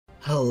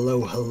Hello,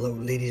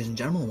 ladies and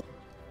gentlemen.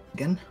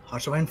 Again,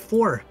 Hearts of Iron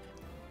 4.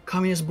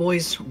 Communist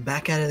boys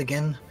back at it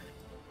again,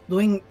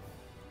 doing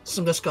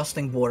some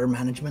disgusting border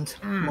management,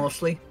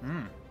 mostly.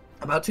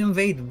 About to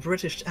invade the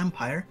British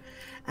Empire,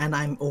 and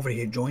I'm over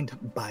here joined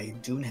by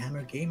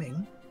Doonhamer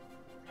Gaming.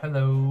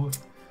 Hello.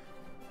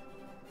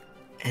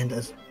 And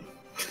as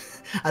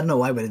I don't know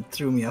why, but it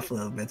threw me off a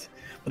little bit.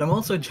 But I'm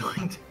also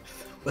joined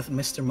with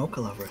Mr. Mocha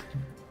Lover.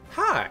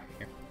 Hi.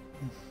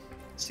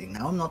 See,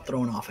 now I'm not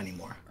thrown off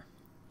anymore.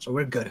 So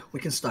we're good.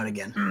 We can start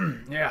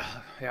again. Yeah.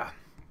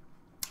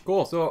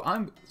 Cool. So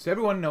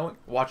everyone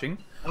watching,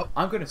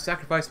 I'm going to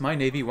sacrifice my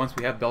navy once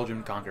we have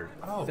Belgium conquered.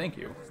 Oh, thank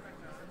you.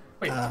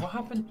 Wait, what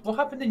happened? What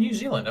happened in New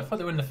Zealand? I thought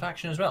they were in the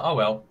faction as well. Oh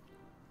well.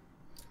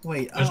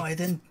 Wait, I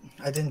didn't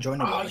join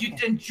the war. Oh, you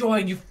didn't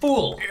join, you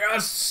fool!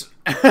 Yes.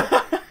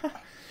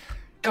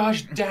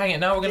 Gosh dang it!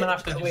 Now we're gonna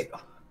have to. Wait.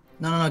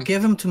 No.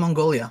 Give him to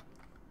Mongolia.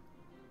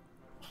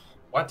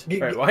 What?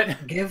 Wait,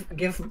 what?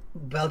 Give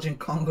Belgian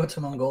Congo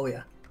to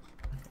Mongolia.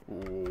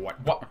 What?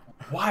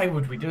 Why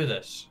would we do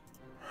this?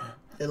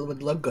 It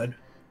would look good.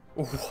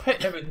 What?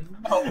 It would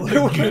not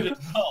look good at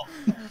all.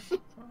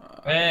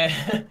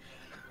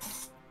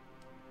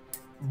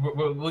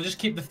 We'll just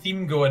keep the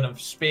theme going of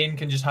Spain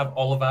can just have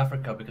all of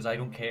Africa because I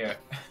don't care.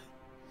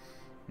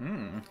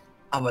 Oh,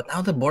 but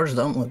now the borders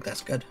don't look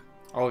that good.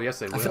 Oh yes,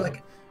 they will. I feel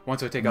like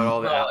once we take out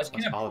all the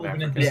all of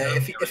Africa. yeah,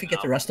 if you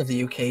get the rest of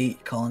the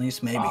UK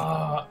colonies, maybe.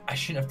 I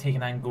shouldn't have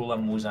taken Angola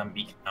and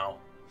Mozambique now.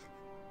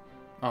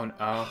 Oh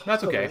no,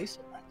 that's okay.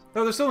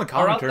 No, they're still in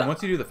common turn.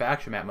 Once you do the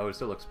faction map mode, it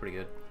still looks pretty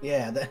good.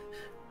 Yeah.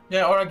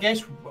 Yeah, or I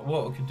guess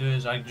what we could do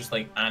is I just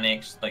like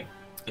annex like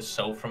the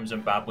south from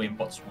Zimbabwe and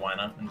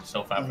Botswana into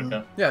South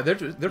Africa. Yeah,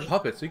 they're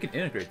puppets, so you can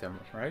integrate them,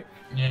 right?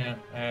 Yeah.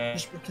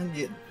 Just pretend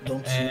you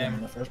don't see them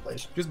in the first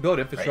place. Just build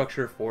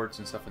infrastructure, forts,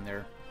 and stuff in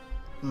there.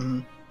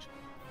 I'm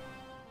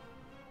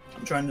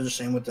trying to do the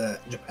same with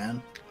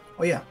Japan.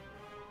 Oh yeah.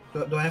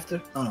 Do I have to?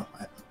 Oh no.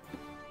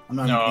 I'm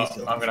not. No,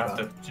 I'm gonna have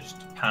to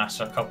just pass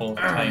a couple of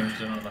times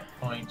on the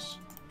points.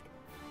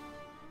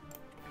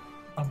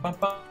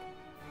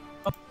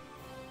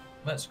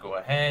 Let's go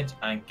ahead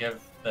and give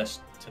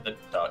this to the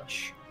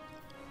Dutch.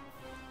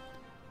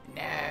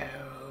 No.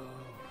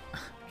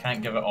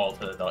 Can't give it all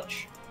to the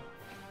Dutch.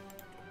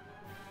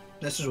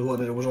 This is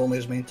what it was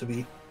always meant to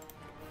be.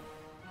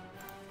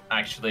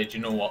 Actually, do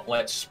you know what?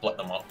 Let's split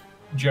them up.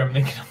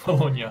 Germany and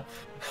Polonia.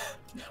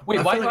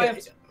 Wait, why do I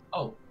have...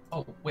 Oh,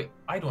 wait,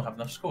 I don't have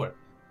enough score.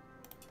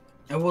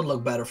 It would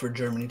look better for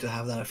Germany to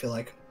have that, I feel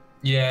like.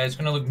 Yeah, it's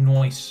gonna look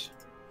nice.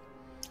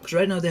 Because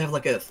right now they have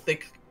like a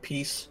thick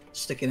piece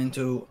sticking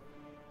into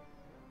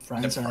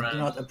France, and I do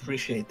not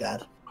appreciate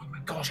that. Oh my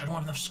gosh, I don't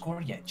have enough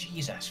score yet.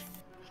 Jesus.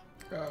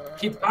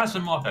 Keep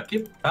passing, Mocha.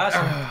 Keep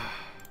passing.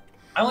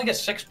 I only get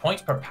 6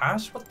 points per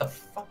pass? What the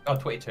fuck? Oh,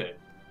 22.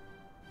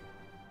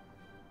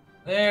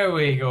 There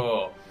we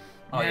go.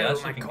 Oh yeah,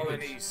 that's looking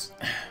colonies.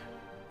 Good.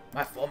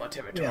 My former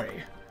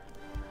territory.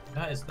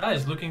 Yeah. That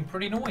is looking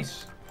pretty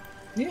nice.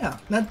 Yeah,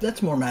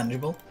 that's more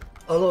manageable.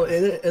 Although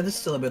it is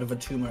still a bit of a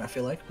tumor, I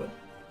feel like. But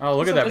oh,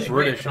 look at that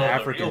British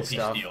African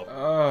stuff.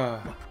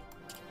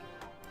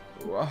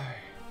 Why?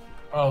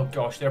 Oh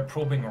gosh, they're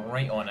probing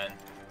right on in.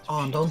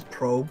 Oh, don't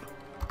probe.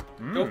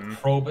 Don't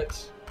probe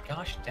it.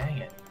 Gosh dang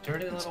it.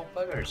 Dirty little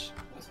buggers.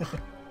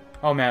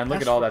 Oh man,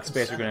 look at all that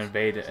space we're going to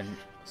invade and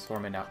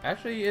storm it now.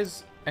 Actually,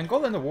 is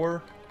Angola in the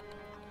war?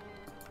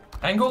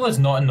 Angola's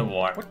not in the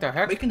war. What the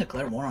heck? We can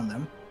declare war on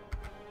them.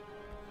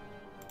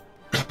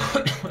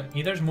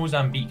 Neither's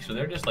Mozambique, so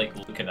they're just like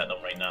looking at them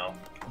right now.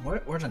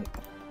 Where's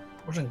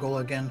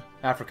Angola again?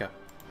 Africa.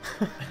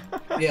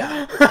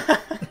 Yeah.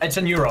 It's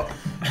in Europe.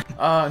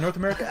 North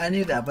America? I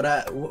knew that,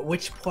 but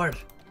which part?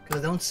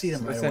 Because I don't see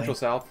them right away. Central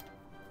South.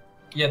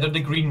 Yeah, they're the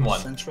green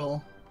one.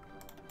 Central.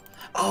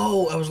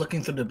 Oh, I was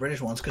looking through the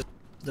British ones, because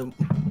the...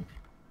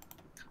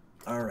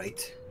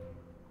 Alright.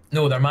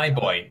 No, they're my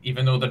boy,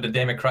 even though they're the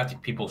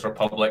Democratic People's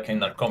Republic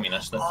and they're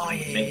communist. That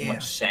doesn't make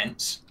much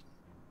sense.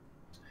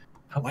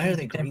 Why are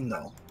they green,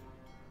 though?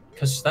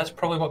 Because that's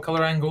probably what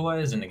color Angola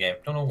is in the game.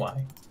 Don't know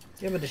why.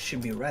 Yeah, but it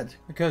should be red.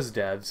 Because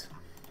devs.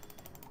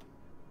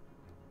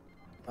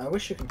 I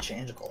wish you could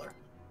change the color.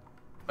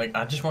 Like,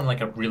 I just want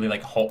like a really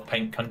like hot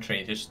pink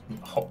country, just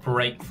hot,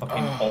 bright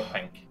fucking hot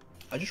pink.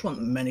 I just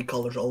want many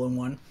colors all in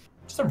one.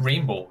 Just a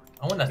rainbow.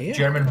 I want a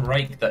German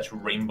Reich that's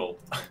rainbow.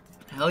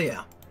 Hell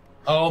yeah.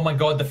 Oh my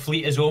god, the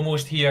fleet is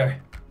almost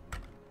here.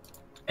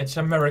 It's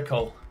a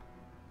miracle.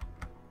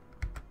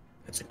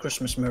 It's a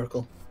Christmas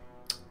miracle.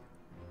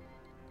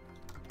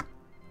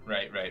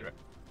 Right.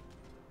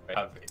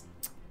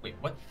 Wait,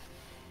 what?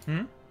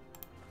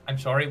 I'm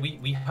sorry,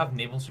 we have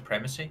naval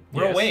supremacy?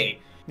 We're away!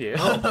 Yes.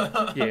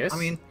 Yes. I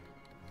mean,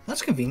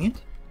 that's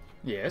convenient.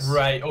 Yes.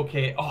 Right,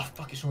 okay. Oh,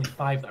 fuck, it's only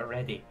 5 that are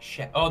ready.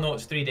 Shit. Oh, no,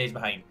 it's 3 days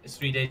behind. It's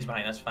 3 days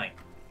behind, that's fine.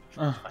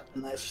 A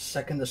nice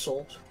second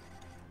assault.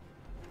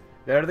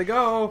 There they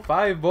go!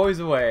 5 boys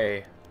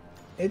away.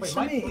 It's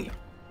me.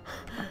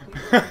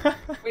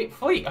 Wait,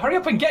 fleet, hurry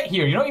up and get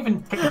here! You're not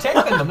even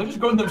protecting them, they're just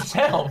going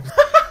themselves!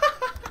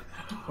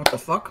 What the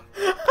fuck?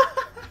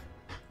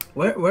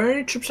 Where are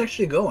your troops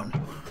actually going?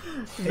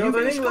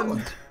 Northern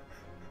England.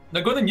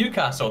 They're going to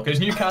Newcastle, because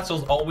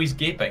Newcastle's always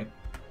gaping.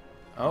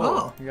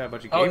 Oh, you got a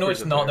bunch of Oh, no, gapers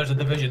it's up not. there. There's a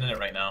division in it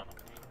right now.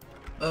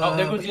 Oh,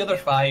 there goes the other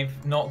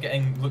 5, not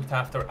getting looked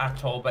after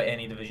at all by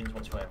any divisions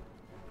whatsoever.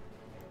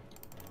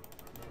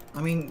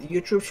 I mean,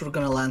 your troops were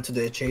gonna land to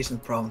the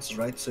adjacent provinces,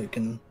 right? So you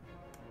can.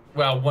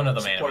 Well, one of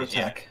them support anyways,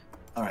 attack.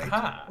 yeah. All right.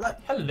 Aha.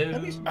 Hello.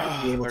 Let me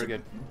be able Very to.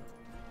 good.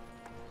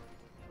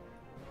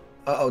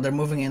 Uh-oh, they're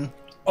moving in.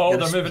 Oh,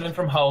 Gotta they're moving in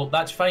from Hull.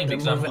 That's fine, They're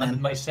because I'm moving on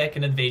in. my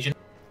second invasion.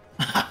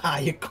 Haha,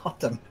 you caught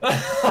them.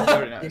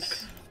 Very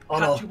nice. Oh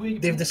no, Catch you,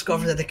 they've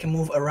discovered that they can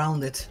move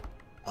around it.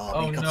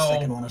 Oh, you got the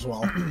second one as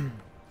well.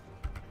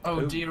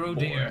 Oh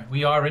dear,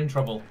 we are in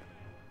trouble.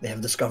 They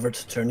have discovered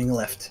turning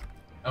left.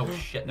 Oh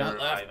shit, they're Not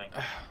left. arriving.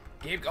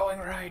 Keep going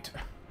right.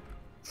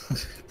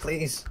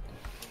 Please.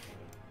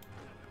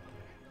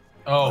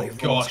 Oh you've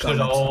gosh, almost there's a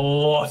got it.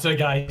 lot of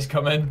guys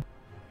coming.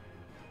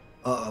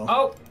 Uh-oh.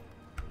 Oh,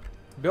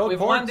 Build we've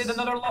ports. landed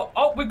another lot.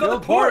 Oh, we've got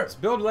Build the port. ports.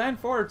 Build land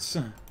forts.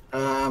 Yeah.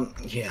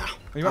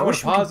 You might I want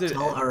wish to we pause could it.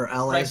 tell our Right,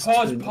 allies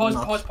pause, to pause,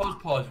 not... pause, pause,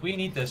 pause. We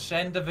need to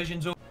send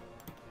divisions over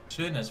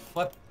soon as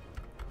flip.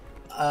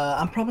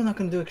 I'm probably not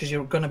gonna do it because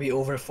you're gonna be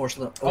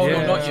overforced. Oh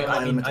Yeah. no, not you.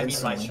 I mean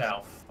instantly.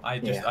 myself. I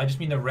Yeah. just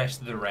mean the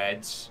rest of the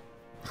Reds.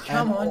 And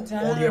Come on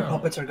all your down.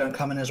 puppets are gonna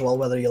come in as well,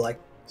 whether you like.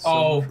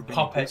 Oh, So much for being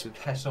puppets,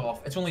 inclusive. piss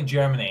off. It's only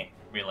Germany,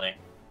 really.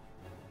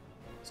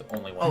 It's the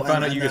only one. Oh,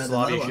 Find out and,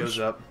 Yugoslavia the shows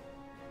up.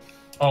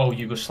 Oh,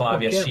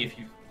 Yugoslavia, Oh, yeah. see if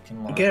you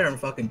can learn. Get him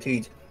fucking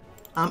teeth.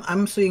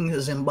 I'm seeing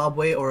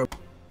Zimbabwe or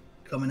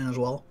coming in as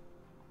well.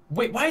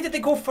 Wait, why did they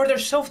go further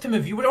south to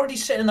move? You were already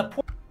sitting in the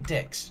port,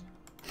 dicks.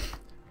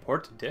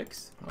 Port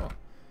Dix? Oh.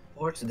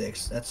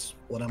 Orthodox, that's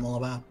what I'm all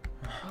about.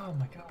 Oh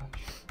my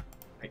gosh.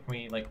 Like, can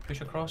we like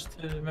push across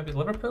to maybe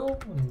Liverpool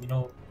and, you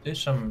know, do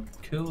some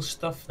cool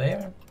stuff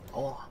there?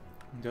 Oh,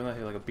 Don't they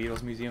have like a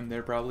Beatles museum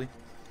there probably?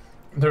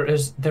 There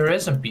is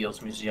a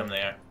Beatles museum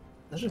there.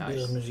 there's a Nice.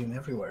 Beatles museum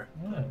everywhere.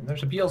 Yeah,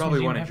 there's a Beatles Probably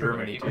museum one in everywhere,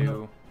 Germany even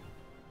too.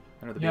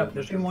 I know the Yeah, Beatles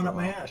There's museum even one for up a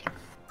my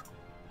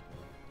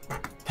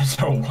while. ass.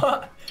 So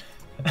what?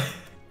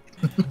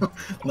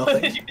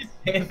 What did Nothing. you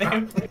say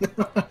there?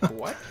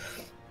 What?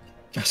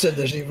 I said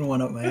there's even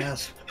one up my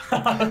ass.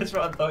 That's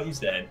what I thought you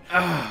said.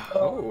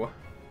 Oh.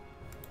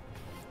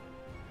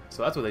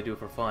 So that's what they do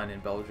for fun in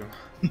Belgium.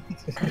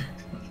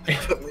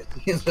 Put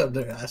machines up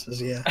their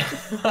asses, yeah.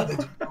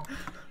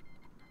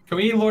 Can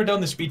we lower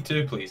down the speed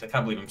too, please? I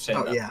can't believe I'm saying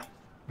Oh that. yeah.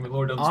 Can we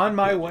lower down the On speed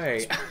my too?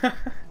 way.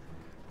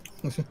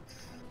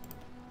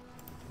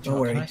 Don't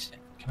worry.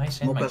 Can I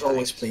send my Mocha's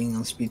always tanks? playing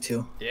on speed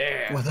 2,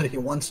 Yeah. whether he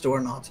wants to or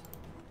not.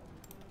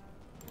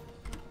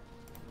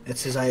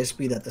 It's his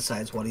ISP that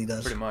decides what he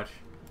does. Pretty much.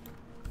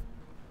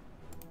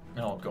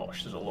 Oh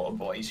gosh, there's a lot of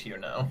boys here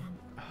now.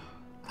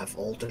 I've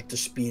altered the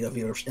speed of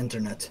your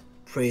internet.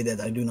 Pray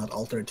that I do not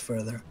alter it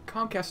further.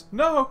 Comcast,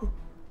 no!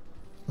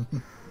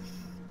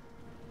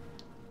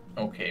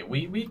 Okay,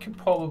 we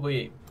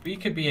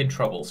could be in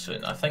trouble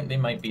soon. I think they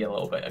might be a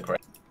little bit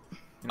aggressive.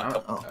 You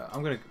know, Oh.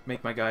 I'm gonna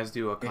make my guys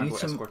do a need convoy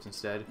some- escorts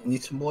instead. You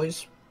need some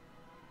boys?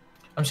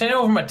 I'm sending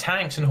over my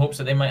tanks in hopes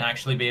that they might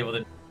actually be able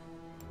to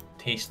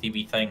tasty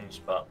wee things,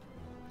 but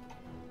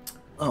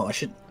Oh, I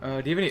should. Do you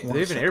have any? One They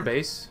have an second. air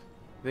base.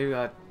 They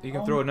got. You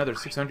can throw another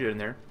 600 in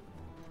there.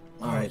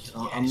 Alright,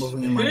 I'm yes.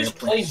 moving in my Whose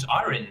airplanes. planes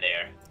are in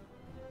there?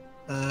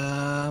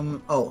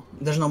 Oh,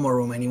 there's no more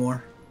room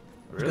anymore.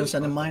 I was Really? gonna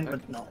send in What mine, the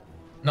heck? but no.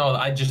 No,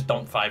 I just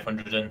dumped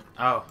 500 in.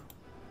 Oh.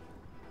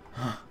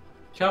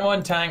 Come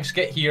on, tanks,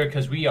 get here,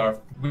 because we are.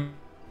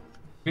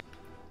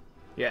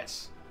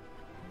 Yes.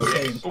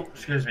 Okay. Oh,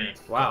 excuse me.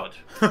 Wow.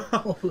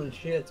 Holy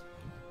shit.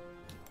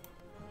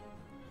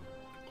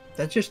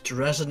 That just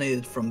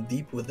resonated from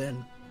deep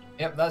within.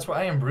 Yep, that's what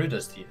I am brew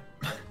does to you.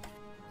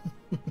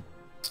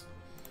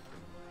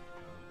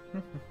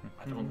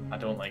 I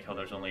don't like how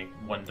there's only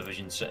one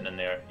division sitting in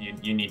there.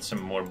 You need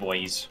some more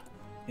boys.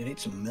 You need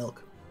some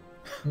milk.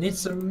 Need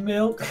some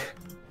milk.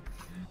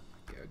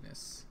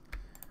 Goodness.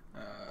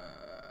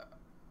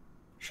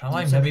 Shall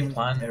I I'm maybe sending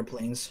plan?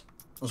 airplanes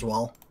as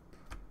well?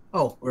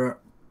 Oh, we're.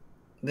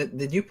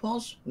 Did you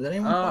pause? Did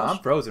anyone I'm pause?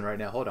 frozen right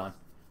now. Hold on.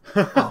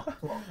 Oh,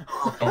 well,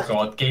 Oh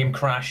god, game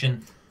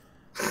crashing.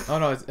 Oh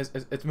no,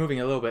 it's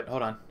moving a little bit.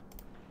 Hold on.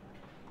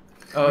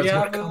 Oh, We it's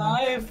are coming.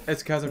 alive.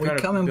 it's because I'm We're trying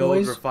to coming, build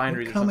boys.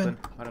 refineries We're or coming.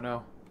 something. I don't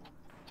know.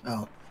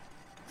 oh.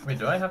 Wait,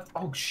 do I have?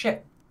 Oh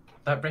shit!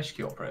 That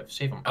rescue operative,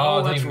 save him. Oh, I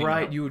don't that's even need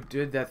right. him. You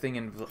did that thing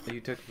and you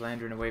took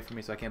Landrin away from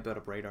me, so I can't build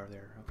up radar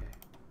there. Okay.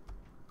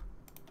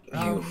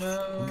 Oh You-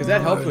 no. Because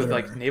that helps with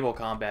Murderer. like naval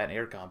combat and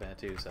air combat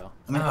too. So.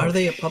 I mean, Oh, are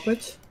they a sh-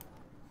 puppet?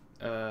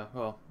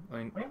 Well, I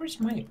mean, Where's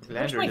my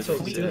Lander So doesn't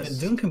fleet? exist.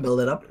 Dune can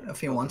build it up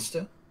if he wants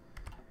to.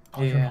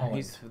 Oh, you're in yeah, Holland.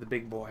 he's the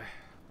big boy.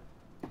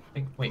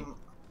 Wait,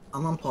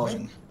 I'm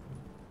unpausing.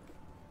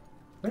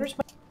 where's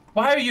my?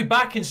 Why are you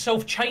back in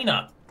South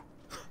China?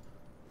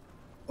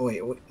 Oh,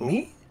 wait,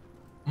 me?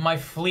 My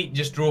fleet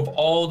just drove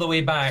all the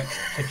way back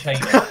to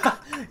China.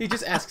 He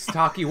just asks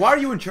Taki, "Why are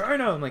you in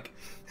China?" I'm like,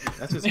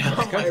 "That's his Oh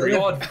my country."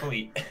 god,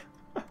 fleet.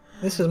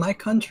 This is my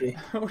country.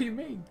 What do you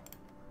mean?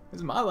 This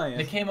is my land.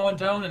 They came on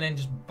down and then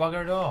just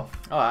buggered off.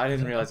 Oh, I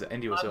didn't realize that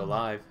India was still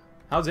alive.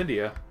 How's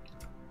India?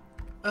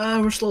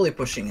 We're slowly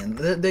pushing in.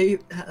 They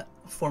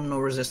form no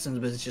resistance,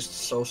 but it's just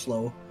so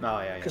slow. Oh,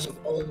 yeah, yeah. Because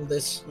of all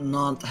this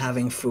not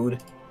having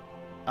food.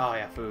 Oh,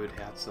 yeah, food.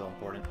 Yeah, it's so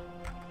important.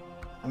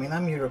 I mean,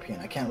 I'm European.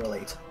 I can't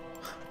relate.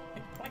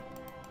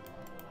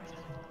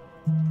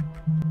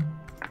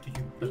 Do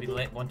you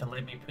maybe want to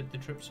let me put the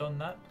troops on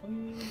that,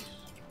 please?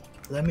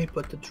 Let me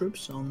put the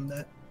troops on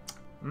that.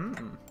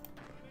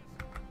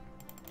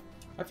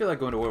 I feel like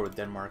going to war with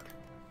Denmark.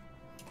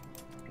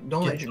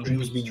 Don't let your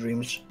dreams be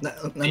dreams.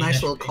 A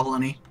nice little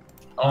colony.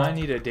 Oh, I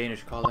need a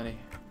Danish colony.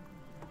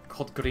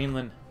 Called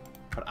Greenland.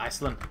 Or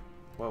Iceland.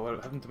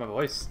 What happened to my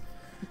voice?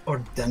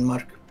 Or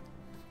Denmark.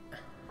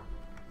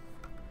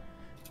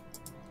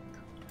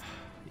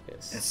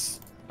 Yes. It's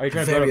Are you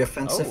trying very to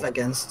offensive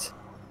against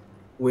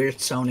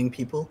weird-sounding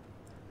people.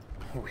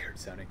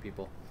 Weird-sounding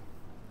people.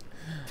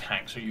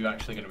 Tanks, are you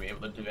actually going to be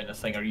able to do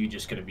anything, or are you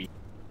just going to be...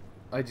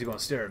 I just want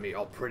to stare at me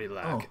all pretty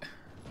like.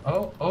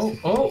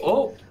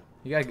 Oh.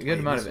 You got a good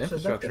amount of this is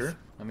infrastructure. seductive.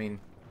 I mean,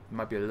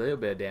 might be a little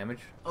bit of damage.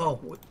 Oh,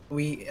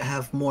 we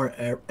have more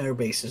air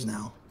bases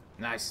now.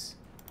 Nice.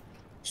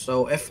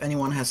 So if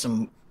anyone has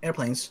some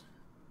airplanes,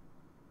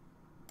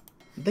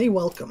 they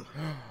welcome.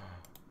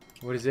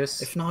 What is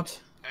this? If not...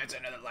 It's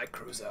another light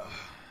cruiser.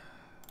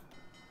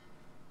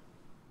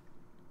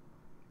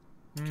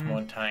 Come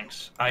on,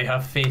 tanks. I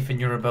have faith in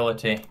your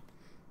ability.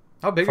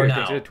 How big For are your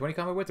now. tanks? Is it 20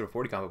 combat width or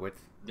 40 combat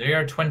width? They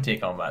are 20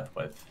 combat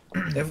width.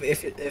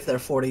 If they're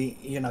 40,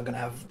 you're not gonna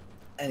have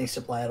any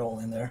supply at all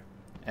in there.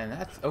 And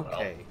that's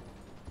okay.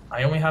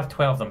 I only have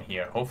 12 of them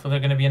here. Hopefully they're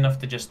going to be enough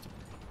to just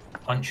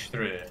punch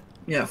through.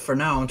 Yeah, for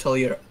now until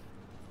your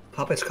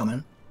puppets come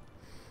in.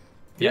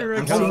 Yeah, Here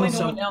I'm it seeing comes.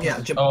 some. Yeah,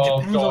 Oh,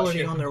 Japan's gosh, already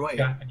here on their comes way.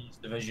 Japanese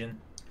division.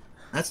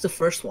 That's the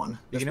first one. You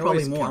There's can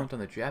probably always more. count on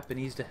the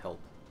Japanese to help.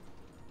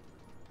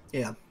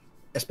 Yeah,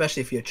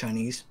 especially if you're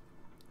Chinese.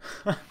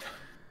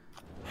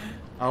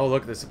 Oh,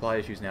 look at the supply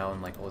issues now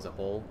in, like, what was it,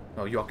 Hull?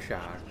 No,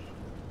 Yorkshire.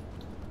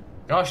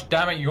 Gosh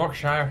damn it,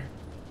 Yorkshire.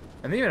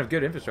 And they even have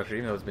good infrastructure,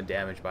 even though it's been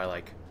damaged by,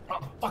 like, Oh,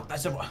 fuck,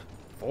 that's a...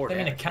 4 They're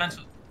going to damage.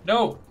 cancel...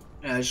 No!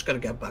 Yeah, I just gotta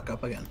get back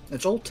up again.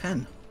 It's all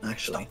 10,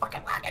 actually. Stop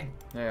fucking lagging.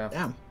 Yeah.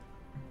 Damn.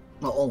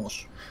 Well,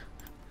 almost.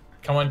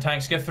 Come on,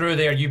 tanks, get through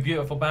there, you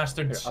beautiful Here,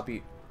 bastards. I'll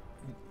be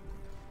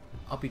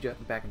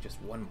back in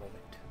just one moment.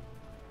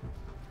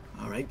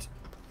 Alright.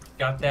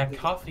 Got that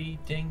coffee.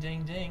 Ding,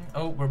 ding, ding.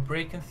 Oh, we're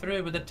breaking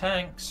through with the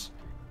tanks.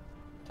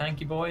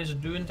 Tanky boys are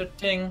doing their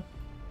thing.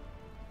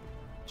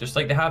 Just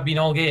like they have been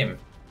all game.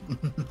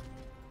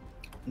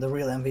 The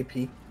real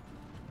MVP.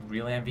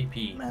 Real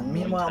MVP. Man,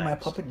 meanwhile, my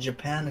puppet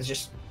Japan is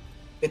just...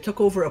 It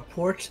took over a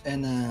port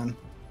in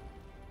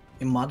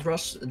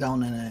Madras,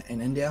 down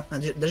in India,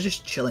 and they're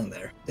just chilling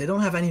there. They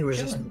don't have any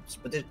resistance,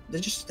 but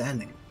they're just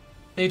standing.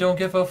 They don't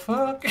give a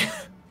fuck.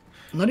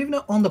 Not even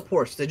on the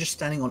ports, they're just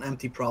standing on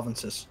empty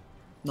provinces.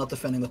 Not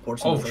defending the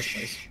ports in the first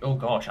place. Oh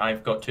gosh,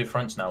 I've got 2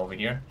 fronts now over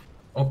here.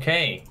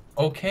 Okay,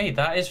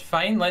 that is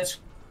fine. Let's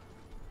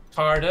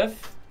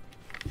Cardiff.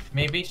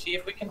 Maybe see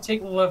if we can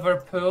take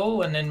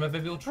Liverpool, and then maybe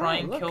we'll try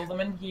and kill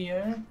them in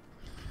here.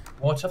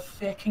 What a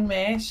fucking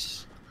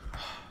mess.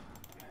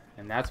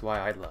 And that's why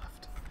I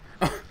left.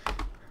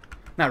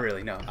 Not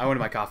really, no. I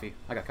wanted my coffee.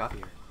 I got coffee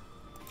here.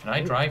 Can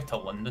I drive to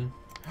London?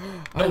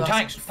 I No, lost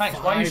tanks,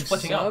 why are you 5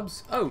 splitting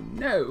subs? Oh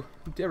no,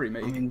 dairy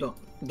me. I mean,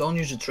 don't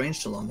use the trains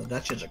to London.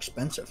 That shit's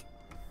expensive.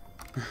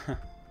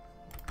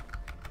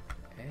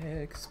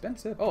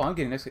 Expensive. Oh, I'm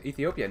getting next to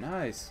Ethiopia.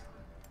 Nice.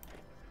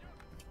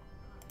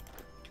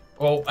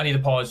 Oh, I need a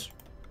pause.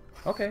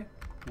 Okay,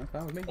 that's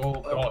fine with me.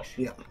 Oh gosh.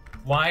 Yeah.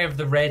 Why have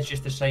the Reds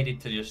just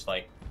decided to just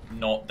like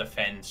not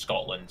defend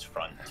Scotland's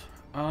front?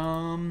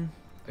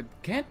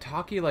 Can't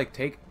Taki like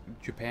take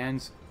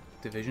Japan's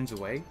divisions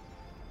away?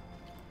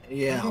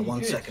 Yeah, think one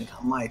it is. second.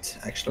 I might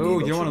actually. Oh,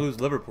 be you don't able want to lose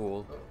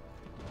Liverpool.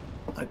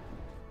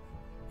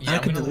 Yeah,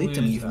 could I'm gonna delete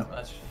them lose even. that,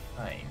 That's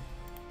fine.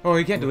 Oh,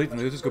 you can't delete them.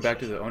 They'll just go back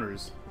to the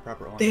owners, the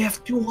proper owners. They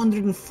have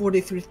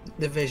 243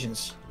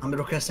 divisions. I'm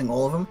requesting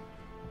all of them.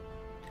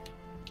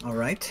 All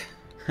right.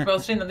 Well,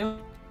 seeing that they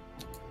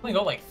only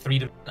got like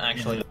 3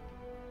 actually.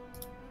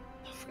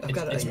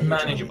 It's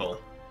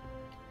manageable.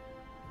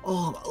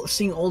 Oh,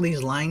 seeing all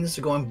these lines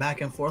going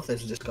back and forth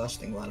is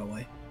disgusting, by the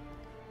way.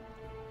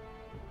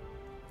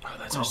 Oh,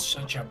 that's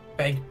such a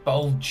big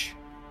bulge.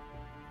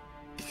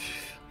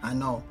 I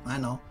know.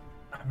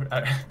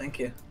 Thank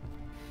you.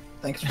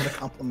 Thanks for the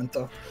compliment,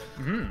 though.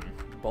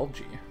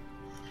 Bulgy.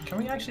 Can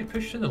we actually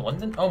push through the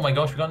London? Oh my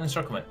gosh, we got an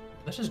encirclement.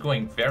 This is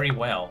going very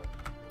well.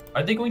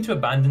 Are they going to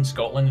abandon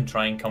Scotland and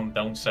try and come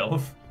down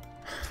south?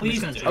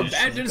 Please gonna do. try to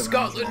Abandon sneak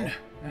around Scotland!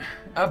 as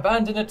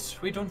Abandon it.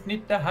 We don't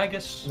need the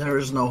haggis. There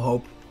is no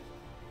hope.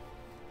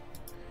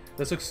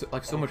 This looks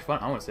like so much fun.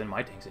 I want to send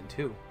my tanks in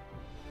too.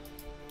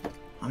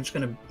 I'm just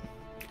gonna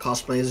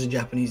cosplay as a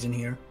Japanese in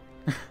here.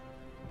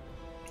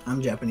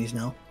 I'm Japanese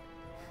now.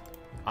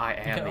 I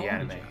am the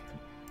anime.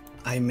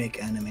 I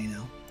make anime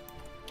now.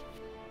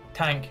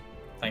 Tank.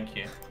 Thank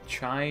you.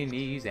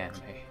 Chinese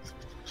anime.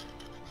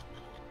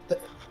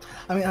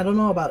 I mean, I don't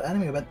know about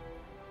anime, but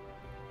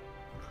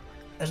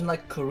isn't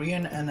like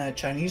Korean and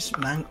Chinese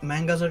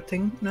mangas a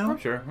thing now? I'm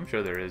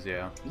sure there is.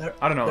 Yeah. They're,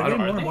 I don't know. They're I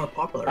getting don't. more and more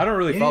popular. I don't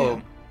really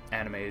follow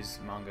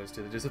animes, mangas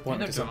to the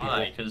disappointment of some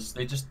people. Because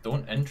they just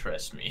don't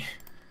interest me.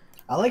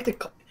 I like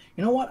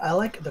you know what? I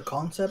like the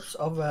concepts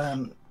of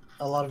a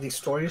lot of these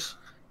stories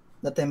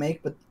that they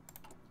make, but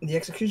the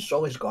execution is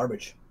always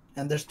garbage,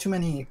 and there's too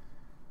many.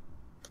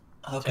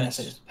 How can I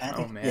say this?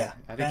 Oh man, yeah,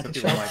 I think some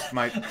people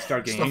might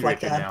start getting angry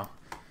at you now.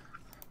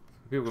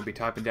 People will be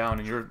typing down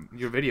in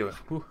your video,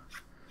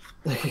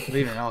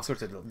 leaving all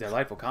sorts of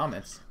delightful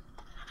comments.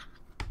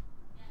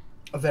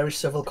 Very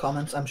civil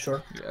comments, I'm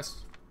sure.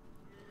 Yes.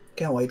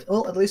 Can't wait.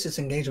 Well, at least it's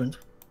engagement.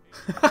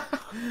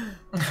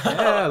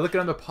 Yeah, look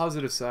on the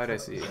positive side, I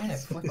see. Yeah,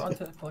 flip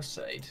onto the plus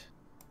side.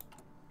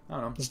 I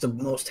don't know. It's the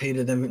most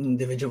hated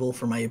individual,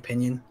 for my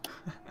opinion.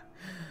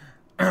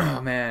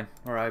 Oh man,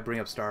 or I bring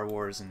up Star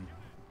Wars and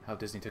how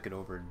Disney took it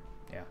over, and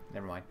yeah,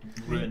 never mind.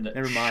 Ruined it.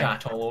 Never mind.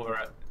 Shat all over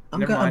it. I'm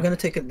gonna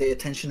take the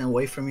attention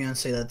away from you and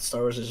say that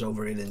Star Wars is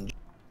overrated.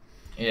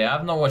 Yeah,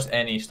 I've not watched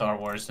any Star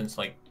Wars since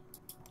like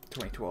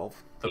 2012.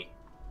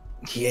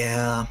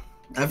 Yeah,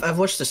 I've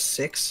watched the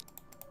 6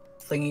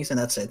 thingies and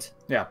that's it.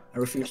 Yeah. I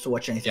refuse to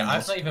watch anything else.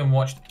 else. I've not even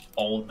watched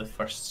all of the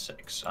first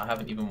 6. I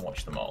haven't even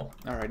watched them all.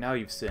 Alright, now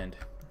you've sinned.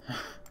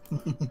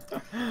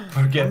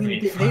 Forgive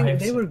me.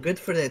 They were good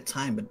for their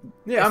time, but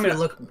yeah, I mean,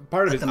 look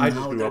part of it is I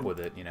just grew up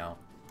with it, you know.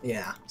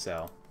 Yeah.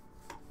 So.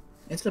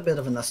 It's a bit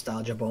of a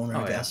nostalgia boner,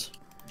 I guess.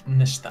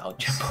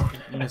 Nostalgia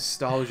boner.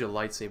 Nostalgia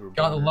lightsaber boner.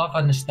 Gotta love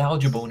a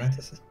nostalgia boner.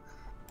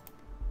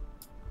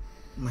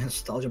 My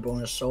nostalgia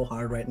boner is so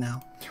hard right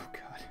now. Oh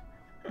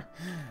god.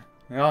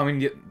 Well, I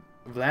mean,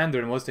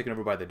 Vlaanderen was taken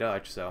over by the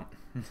Dutch, so.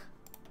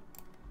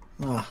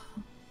 Oh,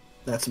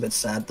 that's a bit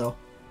sad, though.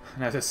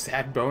 That's a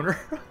sad boner.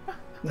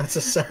 That's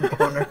a sad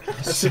boner.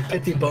 That's a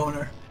pity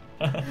boner.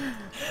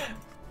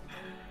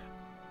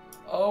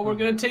 Oh, we're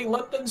gonna take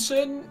London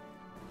soon.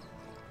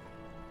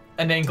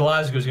 And then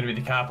Glasgow's gonna be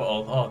the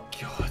capital. Oh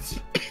god.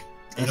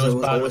 You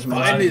know,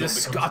 finally the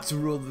Scots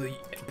rule the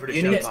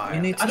British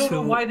Empire. I don't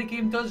know why the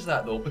game does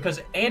that though, because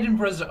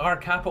Edinburgh's our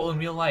capital in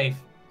real life.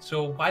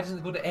 So why doesn't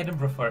it go to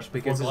Edinburgh first?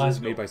 Because Glasgow? It's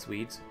made by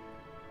Swedes.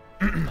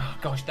 Oh,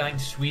 gosh dang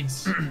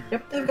Swedes.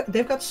 Yep,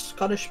 they've got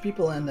Scottish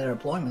people in their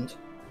employment.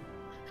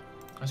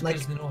 That's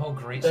because they know how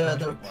great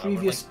the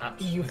previous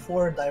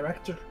EU4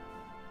 director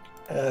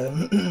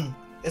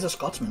is a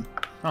Scotsman.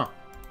 Huh.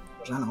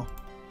 As I know.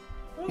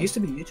 He used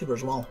to be a YouTuber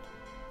as well.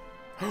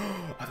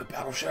 The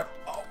battleship.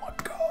 Oh my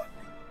god.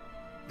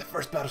 The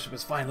first battleship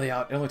is finally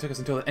out. It only took us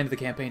until the end of the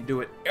campaign to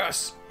do it.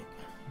 Yes!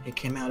 He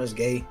came out as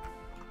gay.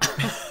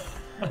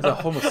 It's a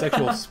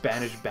homosexual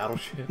Spanish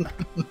battleship.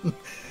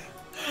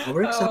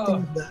 We're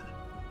accepting that.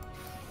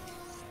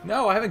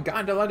 No, I haven't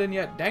gotten to London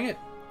yet. Dang it.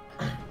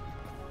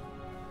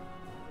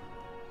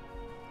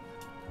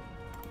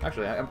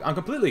 Actually, I'm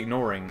completely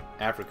ignoring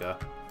Africa.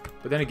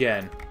 But then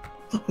again...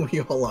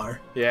 We all are.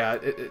 Yeah,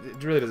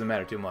 it really doesn't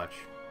matter too much.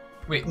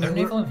 Wait, they're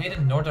naval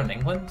invading Northern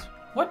England?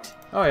 What?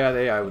 Oh yeah,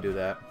 they would do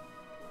that.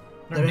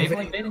 They're naval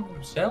invading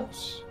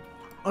themselves?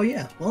 Oh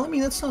yeah. Well, I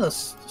mean, that's not a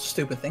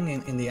stupid thing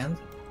in the end.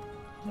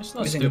 It's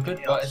not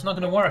stupid, but it's not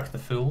going to work, the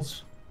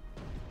fools.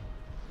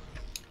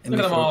 Look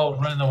at them all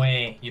running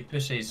away, you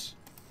pussies.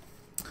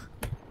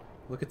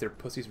 Look at their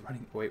pussies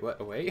running. Wait, what?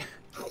 Away?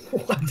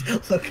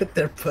 What? Look at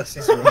their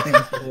pussies running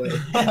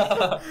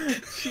away.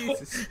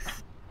 Jesus.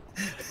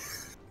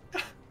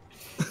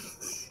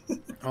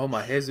 Oh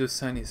my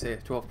Jesus, I need to say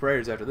 12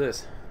 prayers after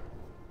this.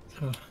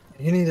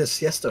 You need a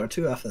siesta or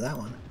two after that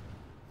one.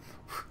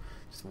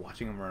 Just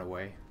watching them run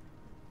away.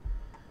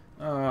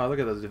 Oh, look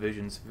at those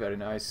divisions. Very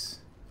nice.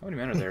 How many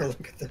men are there?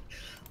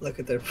 look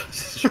at their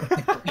pussies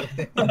running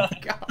away. Oh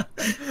god.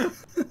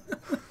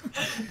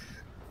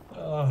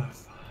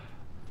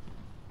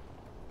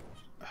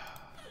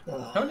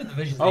 How many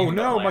divisions? Oh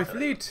no, my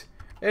fleet!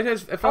 It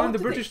has found the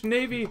British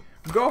Navy.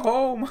 Go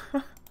home.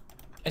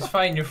 It's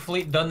fine. Your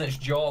fleet done its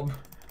job.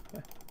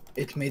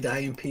 It may die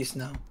in peace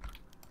now.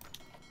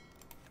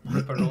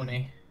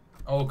 Ripperoni.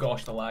 Oh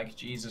gosh, the lag.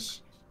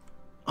 Jesus.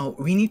 Oh,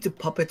 we need to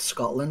puppet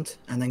Scotland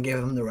and then give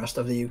them the rest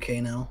of the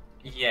UK now.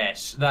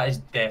 Yes, that is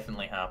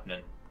definitely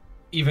happening.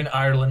 Even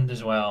Ireland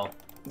as well.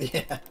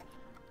 Yeah.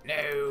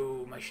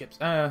 No, my ships.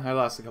 I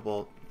lost a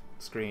couple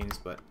screens,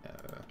 but.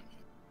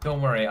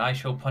 Don't worry, I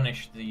shall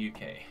punish the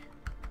UK.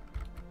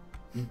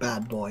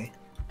 Bad boy.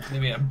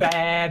 Maybe a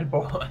bad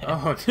boy.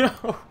 Oh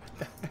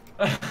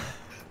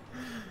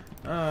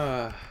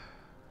no.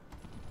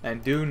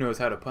 And Doom knows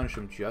how to punish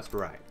him just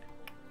right.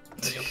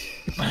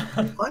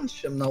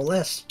 Punch him, no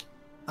less.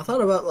 I thought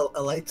about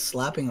a light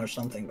slapping or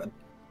something, but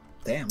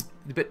damn.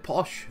 A bit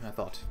posh, I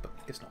thought, but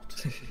I guess not.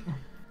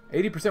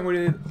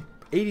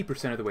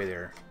 80% of the way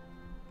there.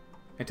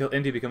 Until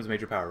India becomes a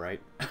major power, right?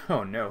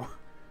 Oh no.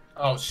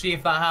 Oh, see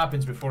if that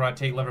happens before I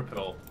take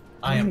Liverpool.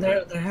 I mean,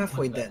 they're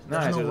halfway dead.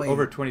 There's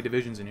over 20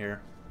 divisions in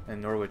here,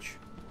 in Norwich.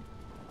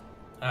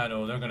 I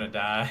know, they're gonna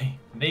die.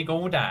 They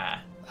go die.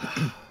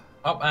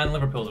 Oh, and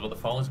Liverpool's about to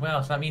fall as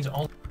well, so that means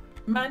all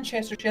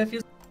Manchester,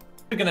 Sheffield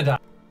are gonna die.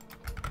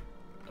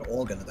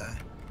 all gonna die.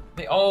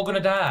 They all gonna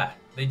die.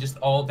 They just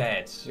all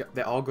dead. Yeah,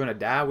 they're all gonna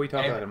die. We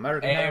talk about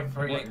America now.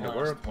 Every What in the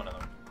world? one of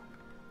them.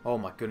 Oh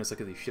my goodness,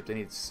 look at these ships. They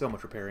need so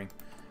much repairing.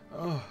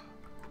 Oh.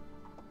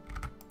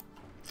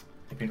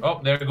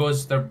 Oh, there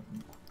goes their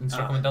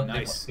encirclement done.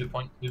 Nice.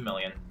 2.2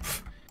 million.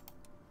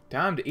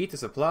 Time to eat the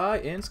supply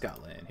in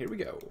Scotland. Here we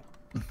go.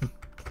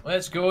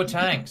 Let's go,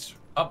 tanks.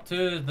 Up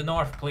to the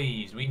north,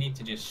 please. We need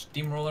to just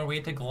steamroll our way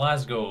to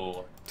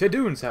Glasgow. To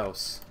Doon's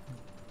house.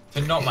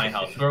 To not my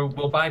house.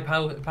 We'll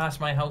bypass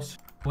my house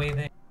way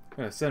there. I'm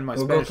gonna send my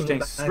Spanish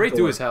tank straight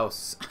to his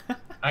house.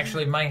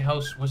 Actually, my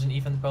house wasn't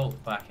even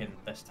built back in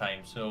this time,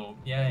 so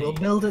yeah. We'll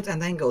build it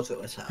and then go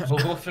to his house. We'll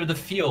go through the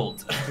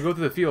field. We'll go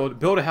through the field,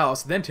 build a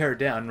house, then tear it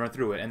down, run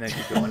through it, and then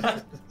keep going.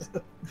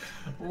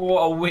 What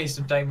a waste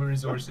of time and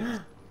resources.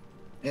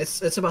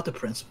 It's about the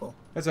principle.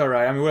 That's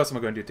alright. I mean, what else am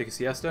I going to do? Take a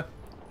siesta?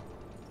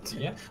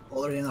 Yeah.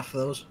 Already enough for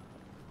those.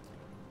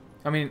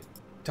 I mean,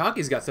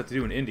 Taki's got stuff to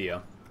do in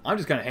India. I'm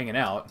just kind of hanging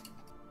out.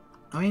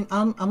 I mean,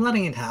 I'm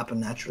letting it happen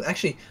naturally.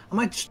 Actually, I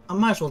might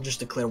as well just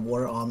declare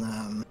war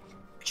on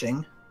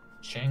Qing.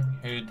 Qing,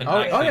 who didn't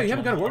yeah, you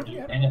haven't got a war?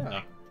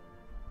 Yeah.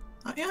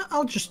 Yeah,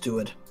 I'll just do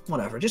it.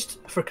 Whatever,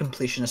 just for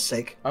completionist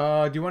sake.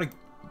 Do you want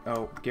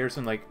to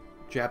garrison like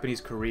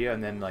Japanese Korea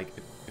and then like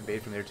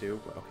invade from there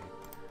too? Okay.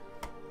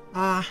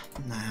 Nah.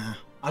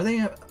 Are they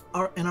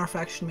in our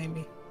faction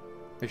maybe?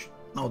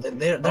 No,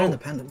 they're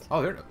independent.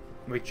 Oh, they're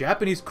wait.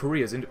 Japanese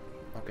Korea's in.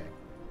 Okay.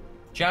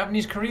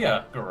 Japanese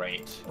Korea,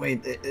 great.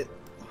 Wait,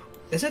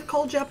 is it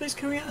called Japanese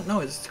Korea?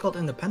 No, it's called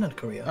Independent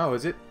Korea. Oh,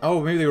 is it?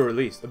 Oh, maybe they were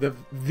released.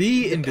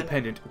 The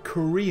independent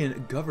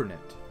Korean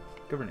government.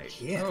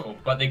 Yeah. Oh,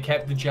 but they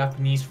kept the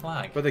Japanese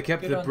flag. But they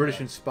kept the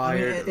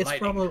British-inspired.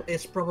 I mean,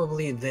 it's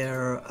probably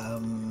their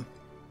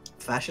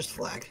fascist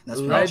flag.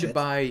 That's led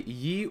by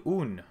Yi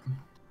Un.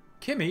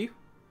 Kimmy,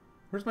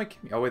 where's my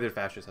Kimmy? Oh wait, they're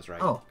fascists. That's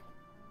right. Oh,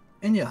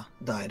 India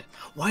died.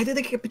 Why did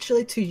they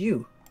capitulate to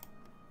you?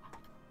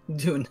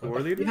 Dude,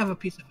 you have a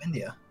piece of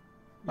India.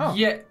 Oh.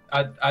 Yeah,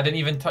 I didn't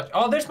even touch.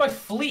 Oh, there's my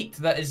fleet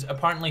that is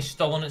apparently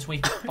still on its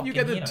way. You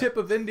get the tip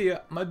of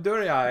India,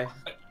 Madurai.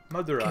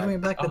 Give me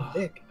back the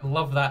dick. I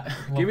love that.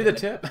 Give me the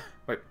tip.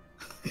 Wait.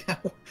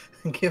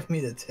 Give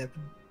me the tip.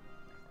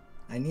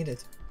 I need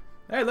it.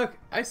 Hey, look!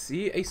 I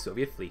see a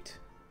Soviet fleet.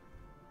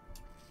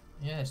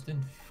 Yeah, it's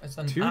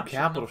done 2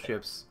 capital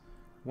ships,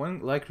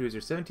 1 light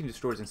cruiser, 17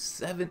 destroyers,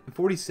 and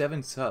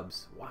 47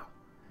 subs. Wow.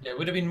 Yeah, it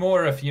would have been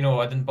more if, you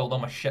know, I didn't build all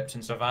my ships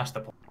in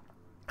Sevastopol.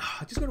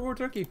 Just go to war with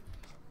Turkey.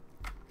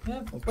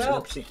 Yeah,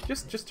 well,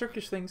 just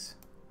Turkish things.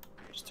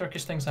 Just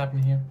Turkish things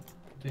happening here.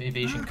 The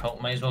aviation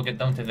cult might as well get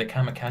down to the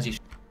kamikaze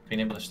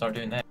being able to start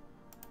doing that.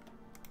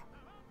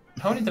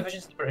 How many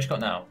divisions has the British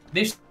got now?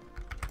 They've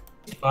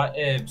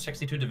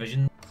 62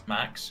 divisions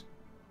max.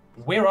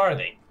 Where are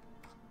they?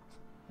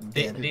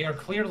 They are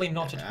clearly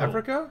not at home.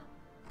 Africa?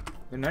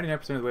 They're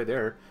 99% of the way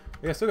there.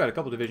 Yeah, still got a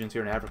couple divisions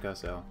here in Africa,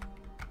 so.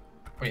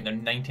 Wait, they're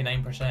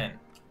 99%.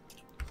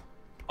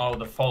 Oh,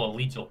 the fall of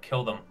Leeds will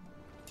kill them.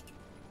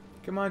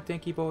 Come on,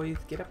 tanky boys,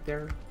 get up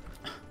there.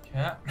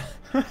 Yeah.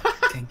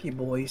 Tanky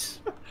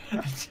boys.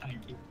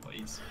 Tanky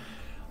boys.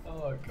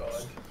 Oh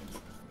god.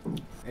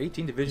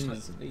 18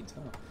 divisions in Leeds,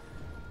 huh?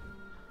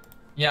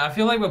 Yeah, I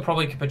feel like we'll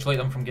probably capitulate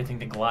them from getting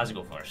to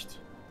Glasgow first.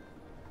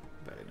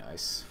 Very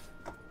nice.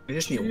 We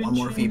just need one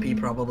more VP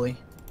probably.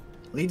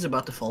 Leeds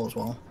about to fall as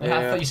well. Yeah,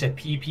 I thought you said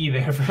PP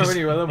there first. How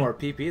many a little more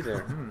PP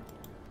there?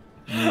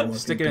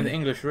 Stick it in the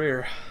English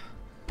rear.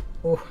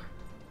 Oh.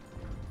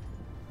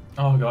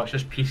 Oh gosh,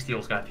 this peace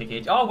deal's gonna take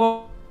age. Oh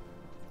well,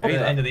 be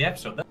the end of the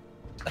episode then.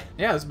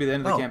 Yeah, this will be the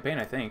end of the campaign,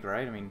 I think,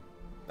 right? I mean,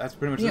 that's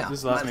pretty much this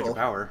is the last major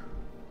power.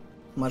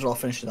 Might as well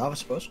finish it off, I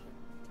suppose.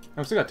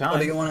 I've still got time. Or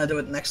do you want to do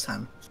it next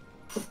time?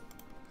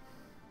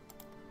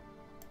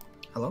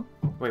 Hello?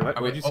 Wait, what?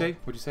 What'd you say?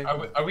 What'd you say?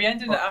 Are we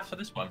ending it after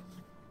this one?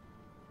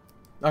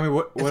 I mean,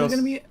 what else?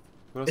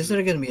 Is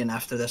there gonna be an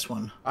after this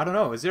one? I don't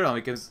know. Is there?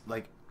 Because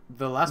like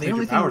the last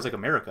major power is like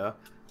America.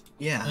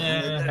 Yeah.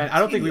 And I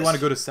don't think we want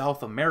to go to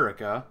South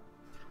America.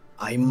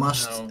 I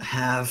must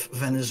have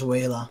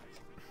Venezuela.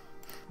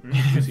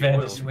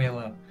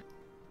 Venezuela.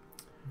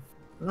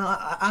 No,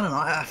 I don't know.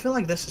 I feel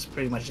like this is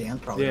pretty much the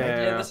end, probably.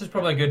 Yeah, this is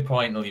probably a good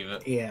point to leave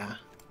it. Yeah.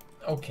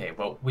 Okay,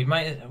 well, we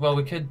might. Well,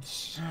 we could.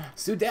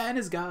 Sudan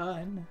is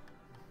gone.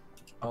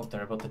 Oh,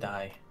 they're about to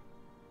die.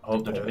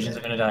 Oh, the divisions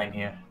are gonna die in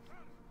here.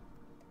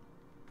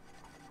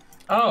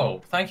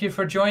 Oh, thank you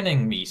for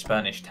joining me,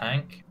 Spanish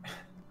tank.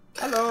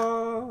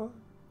 Hello.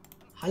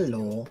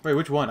 Hello. Wait,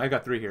 which one? I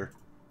got 3 here.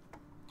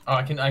 Oh,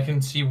 I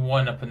can see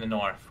 1 up in the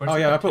north. Where's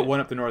I put 1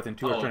 up the north and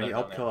 2 are trying to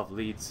help kill off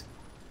Leeds.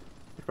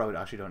 They probably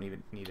actually don't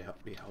even need to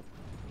help. Need help.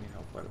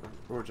 Whatever.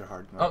 Roads are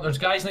hard. Oh, there's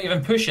guys not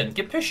even pushing.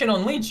 Get pushing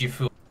on Leeds, you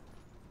fool.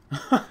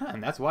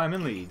 And that's why I'm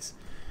in Leeds.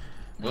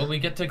 Will we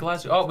get to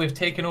Glasgow? Oh, we've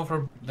taken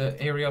over the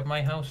area of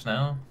my house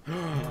now.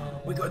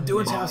 We got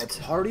Doon's house.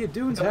 Party at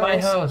Doon's house. My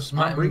house.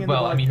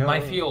 My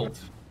field.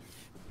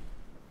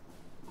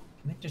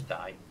 Can they just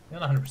die? They're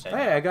not 100%.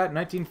 Hey, I got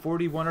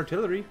 1941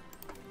 artillery.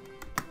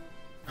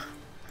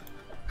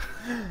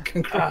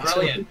 Congratulations.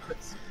 Brilliant.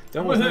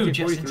 That was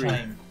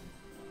 1943.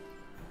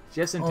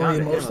 Just in Oh, time the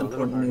to most handle a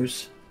little important harder.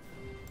 news.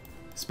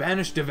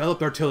 Spanish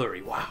developed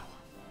artillery. Wow.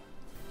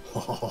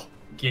 Oh,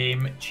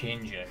 Game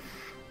changing.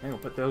 I'm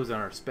gonna put those on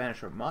our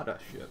Spanish Armada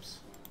ships.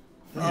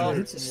 yeah,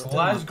 it's still not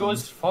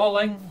Glasgow's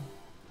falling.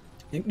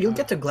 You'll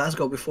get to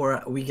Glasgow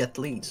before we get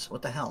Leeds.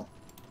 What the hell?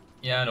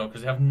 Yeah, I know,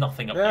 because they have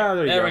nothing up Yeah,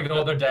 there. there you we go.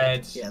 go, they're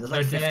dead. Yeah, there's they're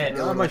like 50 dead.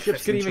 There Oh, were my like ships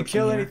 15 couldn't even troops in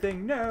kill here.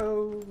 anything.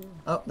 No.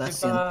 Oh, that's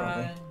the end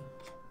probably.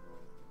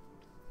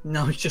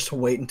 No, just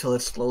wait until it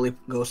slowly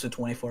goes to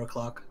 24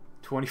 o'clock.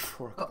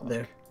 24 Oh, o'clock.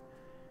 there.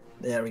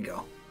 There we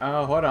go.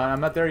 Oh, hold on.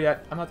 I'm not there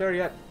yet. I'm not there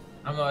yet.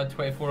 I'm not at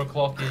 24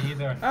 o'clock yet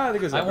either. Ah, I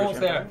think it's I'm almost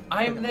there.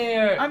 I'm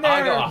there. I'm there.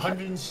 I got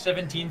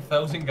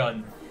 117,000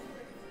 guns.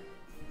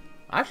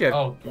 I actually have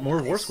Oh,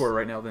 more war nice. score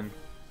right now than...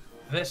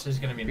 This is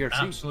going to be an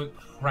PRC. absolute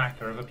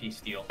cracker of a peace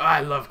deal.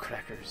 I love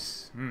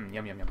crackers. Yum,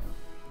 yum, yum.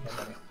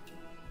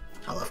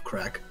 I love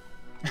crack.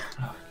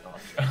 Oh,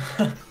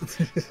 gosh.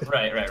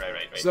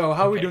 right. So,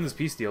 how are we Okay. doing this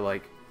peace deal?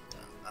 Like,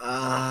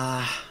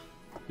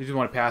 you just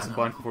want to pass a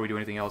bunch before we do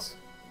anything else?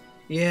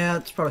 Yeah,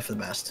 it's probably for the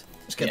best.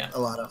 Just get Yeah. a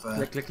lot of.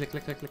 Click, click, click,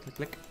 click, click, click, click,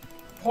 click.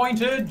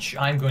 Pointage!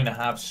 I'm going to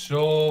have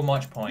so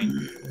much point.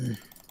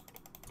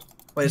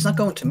 Wait, it's not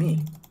going to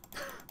me.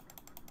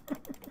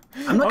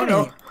 I'm not Oh, getting.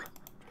 no. Any...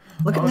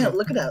 Look at Oh, me! no.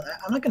 Look at that!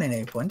 I'm not getting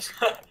any points.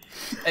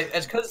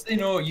 It's because they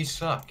know you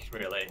suck,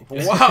 really.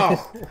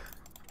 Wow!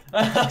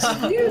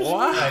 Excuse me.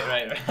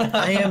 Right.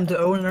 I am the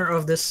owner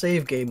of this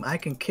save game. I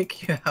can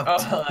kick you out.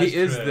 Oh, He that's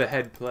is true. the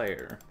head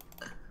player.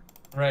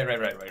 Right.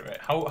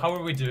 How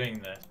are we doing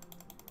this?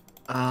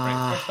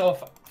 Right,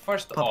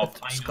 first off,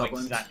 I know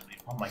Scotland. exactly.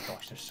 Oh my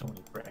gosh, there's so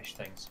many British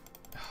things.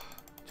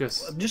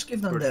 Just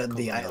give them British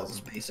the colonialism. isles,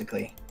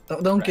 basically.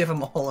 Don't Right. give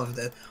them all of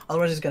the.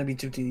 Otherwise, it's gonna be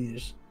too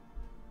tedious.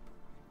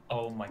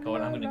 Oh my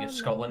god, I'm gonna give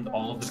Scotland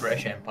all of the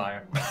British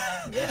Empire.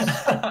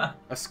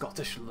 A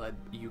Scottish-led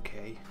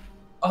UK.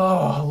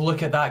 Oh,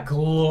 look at that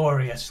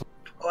glorious.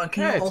 Oh, and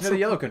can Yeah, you it's also another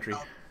yellow puppet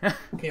country.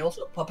 Can you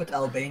also puppet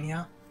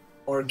Albania,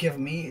 or give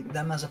me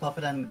them as a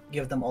puppet and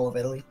give them all of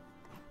Italy?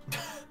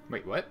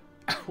 Wait, what?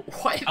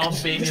 What?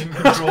 Albanian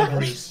control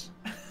Greece.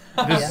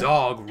 The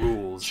Zog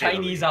rules.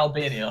 Chinese Italy.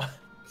 Albania.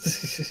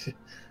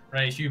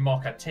 Right, you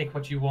Mocha, take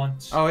what you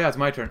want. Oh yeah, it's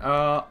my turn.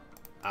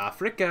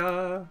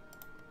 Africa.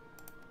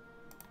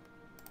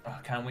 Oh, I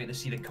can't wait to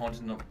see the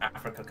continent of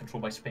Africa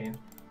controlled by Spain.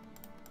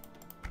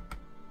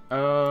 You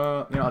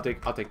know, I'll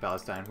take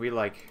Palestine. We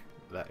like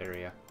that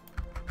area.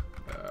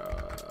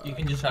 You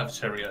can just have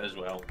Syria as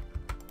well.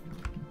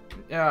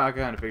 Yeah, I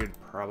kind of figured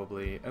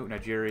probably. Oh,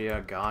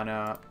 Nigeria,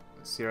 Ghana,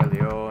 Sierra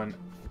Leone,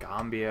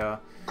 Gambia,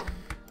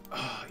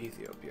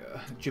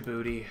 Ethiopia,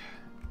 Djibouti.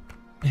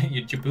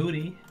 You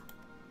Djibouti.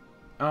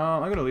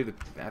 I'm gonna leave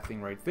that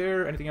thing right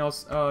there. Anything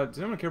else? Does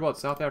anyone care about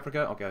South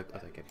Africa? Okay, I'll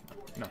take it.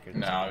 No, okay.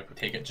 No,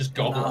 take it. Just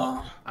gobble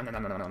No. up.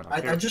 No.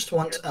 I just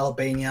want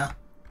Albania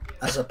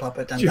as a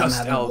puppet and Just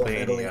them having all of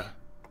Italy. Albania.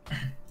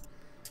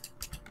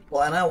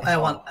 Well, and I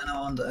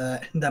want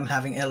them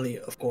having Italy,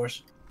 of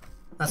course.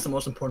 That's the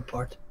most important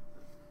part.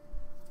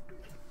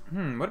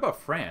 What about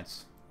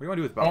France? What do you want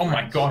to do with about Oh my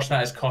France? gosh,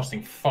 that is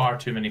costing far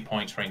too many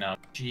points right now.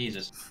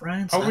 Jesus.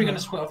 France. How are we I going don't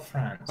to split up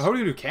France? How do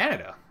you do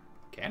Canada?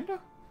 Canada?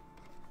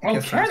 Oh, Okay,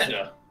 France.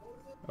 Canada!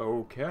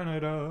 Oh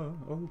Canada,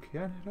 oh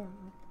Canada.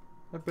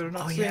 I better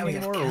not Oh, sing yeah, we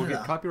have anymore or we'll get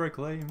Canada. copyright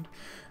claimed.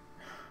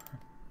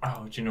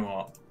 Oh, do you know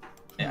what?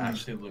 It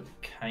actually looked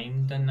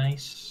kinda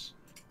nice.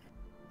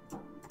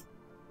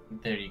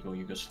 There you go,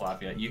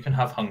 Yugoslavia. You can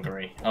have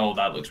Hungary. Oh,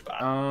 that looks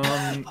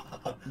bad.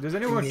 Does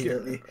anyone care?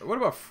 Immediately. What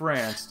about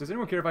France? Does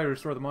anyone care if I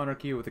restore the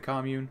monarchy with the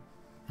commune?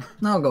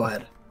 No, go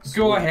ahead.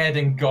 Go ahead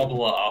and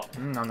gobble it up.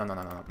 No. As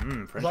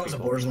French long as the people.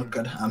 borders look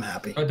good, I'm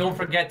happy. But don't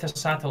forget to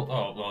satellite.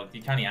 Oh, well,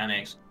 you can't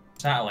annex.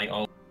 Satellite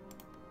all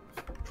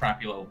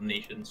crappy little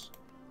nations,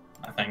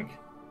 I think.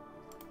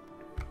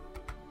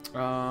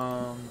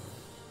 I'll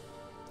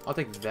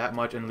take that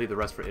much and leave the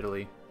rest for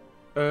Italy.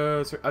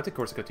 Sorry, I'll take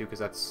Corsica too because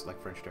that's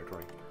like French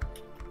territory.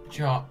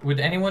 Joe, would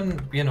anyone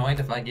be annoyed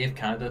if I gave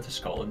Canada to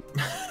Scotland?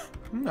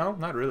 No,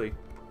 not really.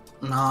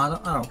 No, I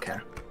don't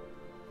care.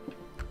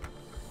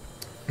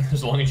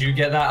 As long as you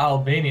get that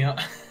Albania.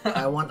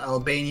 I want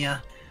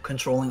Albania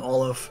controlling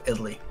all of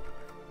Italy.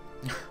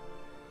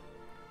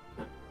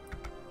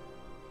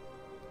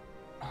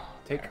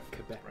 Take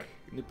Quebec,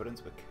 New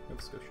Brunswick,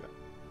 Nova Scotia.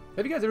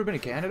 Have you guys ever been to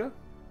Canada?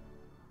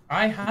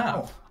 I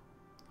have.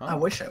 Huh? I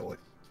wish I would.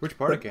 Which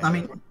part of But,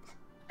 Canada?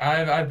 I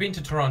mean, I've been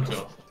to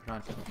Toronto.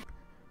 Toronto.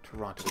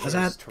 Toronto. Is Is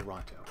that-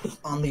 Toronto?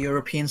 on the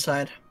European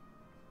side.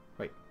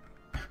 Wait.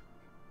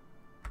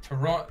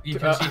 Toronto. You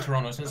can see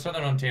Toronto. It's in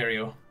southern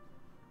Ontario.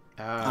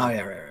 Oh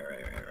yeah,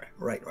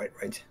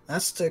 right.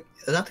 That's the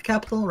is that the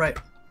capital, right?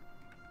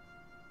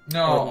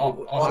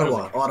 No,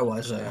 Ottawa.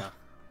 Ottawa's. Yeah.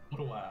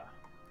 Ottawa.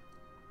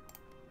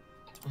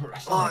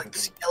 Oh,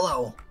 it's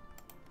yellow.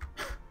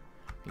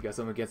 You got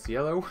something against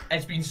yellow?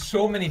 It's been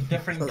so many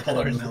different Look at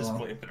colors them this yellow.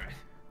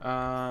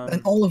 playthrough.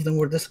 And all of them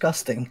were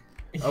disgusting.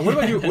 What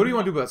about you? What do you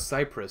want to do about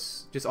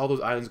Cyprus? Just all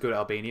those islands go to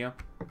Albania?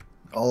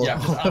 All, Yeah, all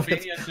because of it.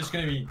 Albania is just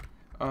going to be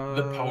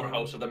the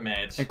powerhouse of the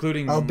Meds.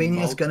 Including Albania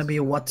is Malta? gonna be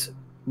what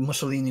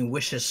Mussolini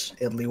wishes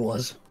Italy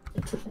was.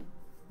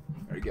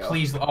 There you go.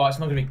 Please, oh, it's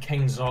not gonna be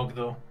King Zog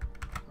though.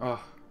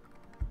 Oh.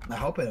 I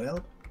hope it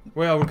will.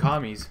 Well, we're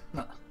commies.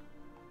 No.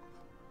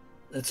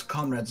 It's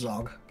Comrade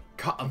Zog.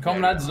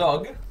 Comrade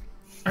Zog.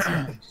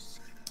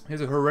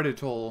 Here's a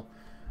hereditary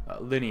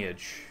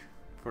lineage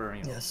for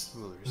Yes.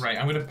 rulers. Right,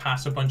 I'm gonna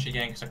pass a bunch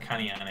again because I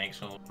can't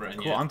annex all Britain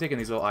Cool. yet. I'm taking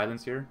these little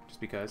islands here just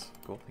because.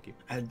 Cool. Thank you.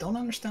 I don't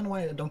understand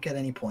why I don't get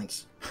any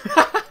points.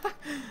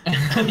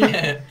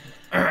 Yeah.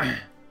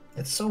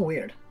 It's so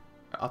weird.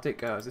 I'll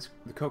take is this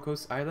the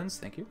Cocos Islands?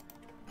 Thank you.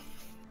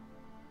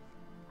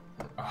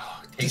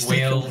 Oh, take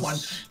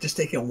Wales. Just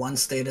taking one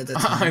state at a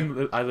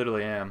time. I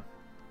literally am.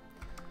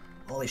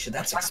 Holy shit,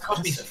 that's That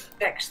cost me expensive.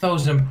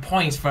 6,000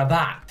 points for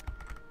that.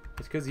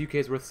 It's because the UK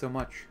is worth so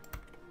much.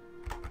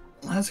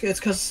 It's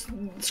because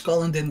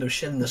Scotland didn't do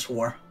shit in this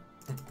war.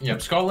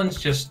 Yep,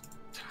 Scotland's just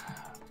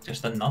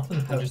a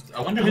nothing.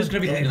 I wonder who's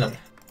gonna be leading them.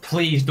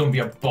 Please don't be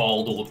a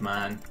bald old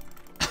man.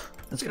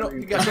 That's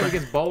You guys go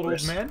against bald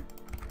old man?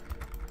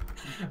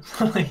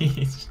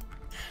 Please.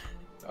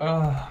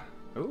 Oh.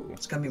 Ooh.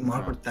 It's gonna be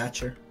Margaret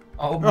Thatcher.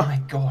 Oh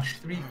my gosh,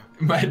 3.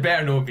 It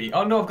better not be.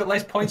 Oh no, I've got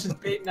less points than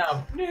Bait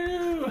now.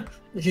 No.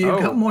 You've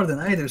got more than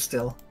I do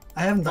still.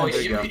 I haven't done Oh,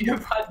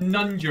 you've had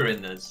none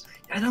during this.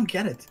 I don't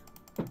get it.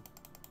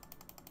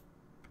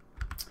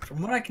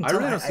 From what I can tell, I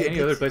really don't see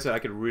any other place that I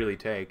could really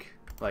take.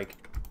 Like,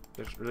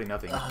 there's really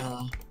nothing.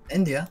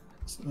 India.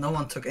 No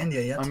one took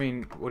India yet. I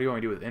mean, what do you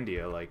want me to do with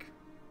India? Like,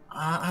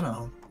 I don't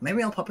know.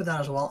 Maybe I'll pop it down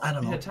as well. I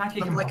don't know. Yeah, Takkie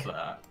Not can like, pop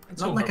that.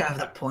 It's not like I have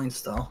the over.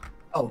 points though.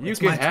 Oh, you it's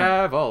can my turn.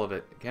 have all of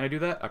it. Can I do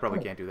that? I probably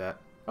can't do that.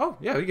 Oh,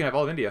 yeah, you can have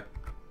all of India.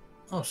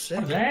 Oh,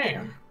 sick. Oh,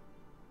 damn.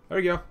 There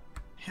you go.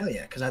 Hell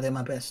yeah, because I did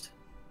my best.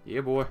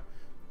 Yeah, boy.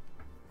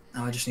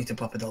 Now I just need to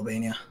pop it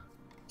Albania.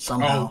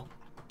 Somehow. Oh,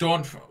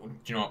 don't.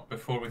 You know,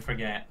 before we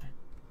forget,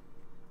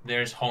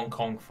 there's Hong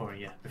Kong for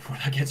you. Before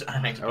that gets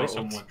annexed by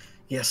someone.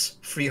 Yes,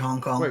 free Hong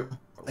Kong. Wait,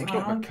 Thank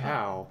what you. about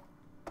Macau?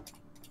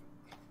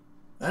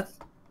 That.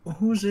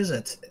 Whose is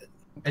it?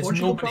 It's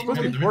Portugal, nobody. Supposed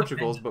to be They're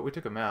Portugal's, independent. but we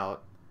took them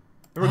out.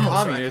 And we're Oh, so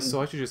I communists, can-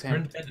 so I should just We're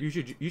hand. independent.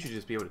 You should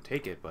just be able to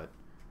take it, but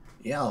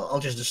Yeah, I'll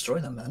just destroy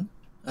them then.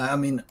 I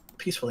mean,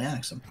 peacefully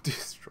annex them.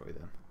 destroy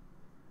them.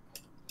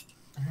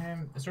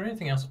 Is there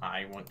anything else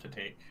I want to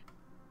take?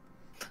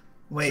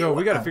 Wait. So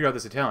we got to wow. figure out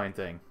this Italian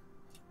thing.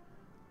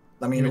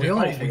 I mean, We we did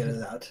already fine. figured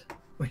it out.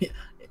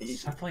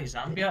 Satellite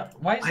Zambia?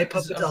 Why is I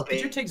popped it up,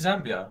 Did you take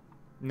Zambia?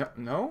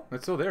 No,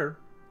 it's still there.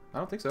 I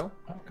don't think so.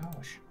 Oh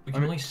gosh. We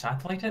can only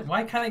satellite it?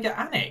 Why can't it get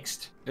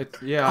annexed?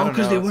 Yeah. I Oh, don't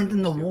because know. they weren't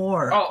in the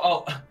war.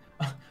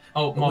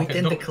 Oh, Marcus,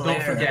 didn't don't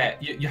declare.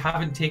 forget, you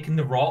haven't taken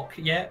the rock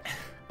yet.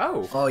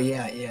 Oh. Oh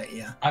yeah.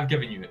 I've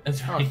given you it.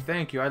 That's Oh, right.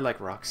 thank you. I like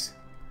rocks.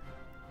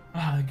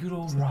 Ah, the good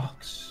old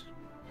rocks.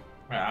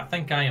 Right, I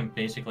think I am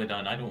basically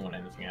done. I don't want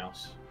anything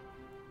else.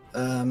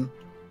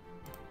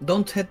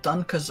 Don't hit done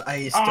because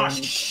I still. Oh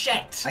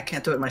shit! I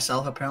can't do it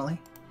myself apparently.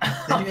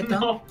 Did you hit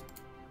done? No.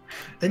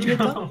 Did you hit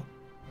done?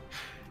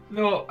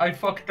 No, I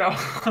fucked up.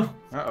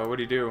 Uh-oh, what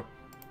do you do?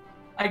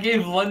 I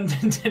gave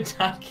London to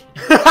Takkie.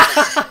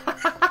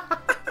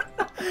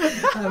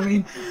 I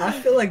mean, I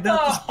feel like that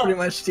was pretty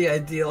much the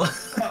ideal.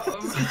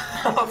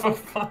 Oh, for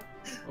fuck.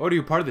 What, are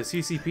you part of the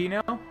CCP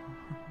now?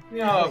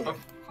 No, for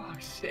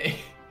fuck's sake.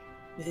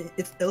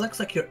 It looks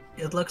like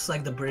It looks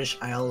like the British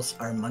Isles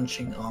are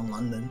munching on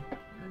London.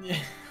 Yeah.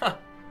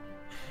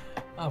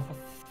 Oh, for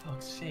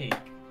fuck's sake.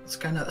 It's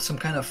some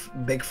kind of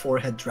big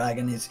forehead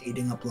dragon is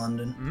eating up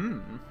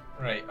London.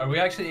 Right, are we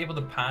actually able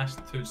to pass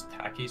to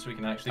Takkie so we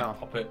can actually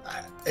pop it?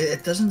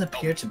 It doesn't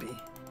appear to be.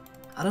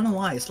 I don't know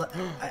why. It's like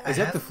Is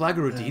that the flag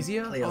of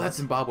Rhodesia? play Oh, off. that's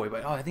Zimbabwe,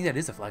 but I think that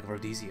is the flag of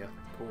Rhodesia.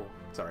 Cool.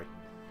 Sorry.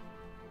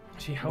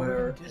 Gee, how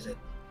Where is it?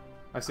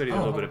 I studied a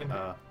little bit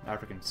of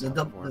African The, stuff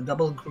before. the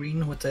double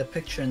green with the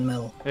picture in the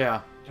middle.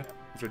 Yeah,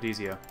 it's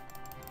Rhodesia.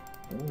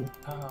 Ooh.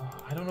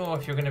 I don't know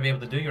if you're going to be able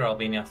to do your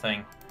Albania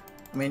thing.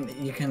 I mean,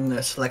 you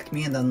can select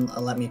me and then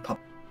let me pop.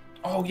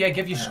 Oh yeah,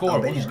 give you score.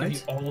 Albania, We'll just right?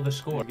 give you all of the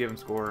score. Give him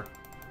score.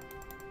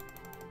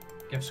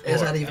 Give score.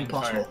 Is that even and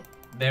possible? turn.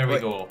 There we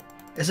Wait. go.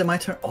 Is it my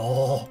turn?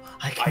 Oh,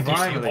 I I can do give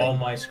Finally. you all something.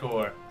 my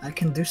score. I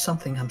can do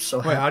something. I'm so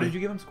happy. Wait, how did you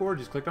give him score?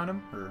 Just clicked on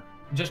him, or?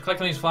 Just click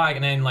on his flag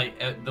and then like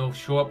they'll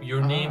show up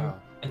your name Ah.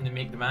 and then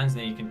make demands.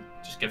 Then you can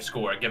just give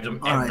score. It gives them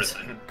All right.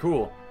 everything.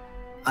 Cool.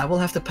 I will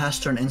have to pass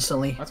turn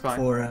instantly That's fine.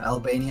 for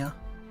Albania.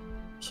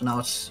 So now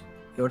it's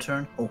your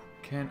turn. Oh,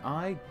 Can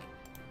I?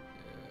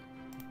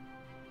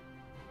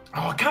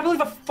 Oh, I can't believe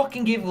I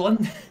fucking gave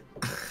London.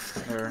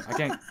 Or I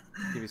can't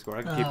give you score.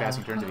 I can keep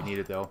passing turns if you need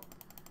it though.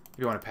 If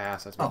you want to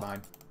pass, that's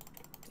fine.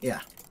 yeah.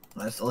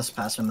 Let's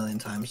pass a million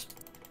times.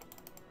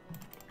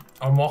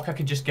 Or Mock, I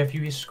could just give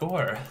you his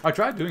score. I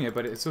tried doing it,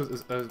 but it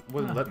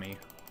wouldn't let me.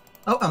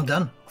 Oh, I'm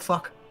done.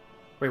 Fuck.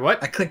 Wait,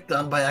 what? I clicked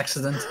done by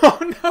accident.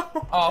 Oh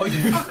no! Oh,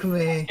 you Fuck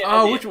me.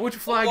 Oh, which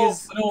flag no,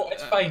 is? No,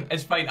 it's fine.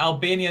 It's fine.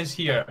 Albania's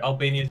here.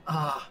 Albania's.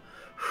 Ah.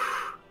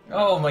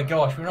 Oh my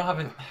gosh, we're not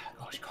having.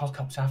 Gosh, call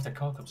cups after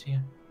call cups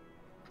here.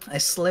 I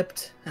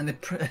slipped and I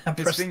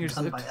pressed finger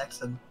done by slipped.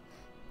 accident.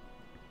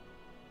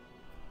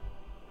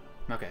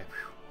 Okay.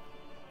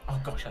 Oh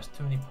gosh, that's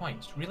too many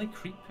points. Really,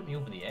 Crete put me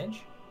over the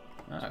edge?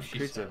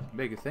 Crete's a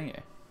big thing, eh?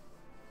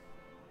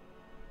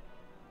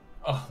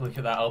 Oh, look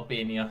at that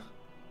Albania.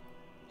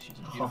 She's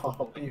beautiful.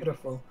 Oh,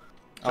 beautiful.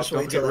 Oh, Just don't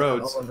wait forget till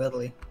roads. all of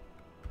Italy.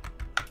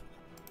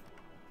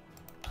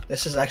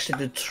 This is actually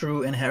the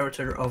true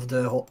inheritor of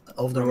the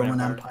Roman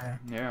Empire.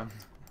 Yeah.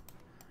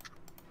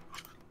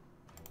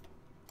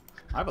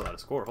 I have a lot of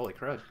score. Holy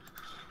crud!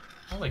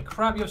 Holy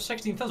crap! You have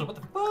 16,000. What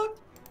the fuck?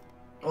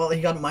 Well, he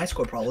got my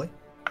score probably,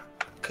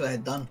 because I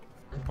had done.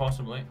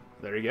 Possibly.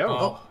 There you go.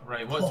 Oh,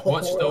 right. What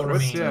still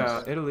What's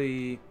remains?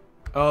 Italy?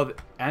 Oh, the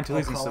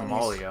Antilles and colonies.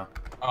 Somalia.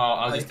 Oh,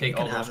 I'll just You take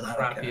can all have those that,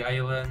 crappy okay.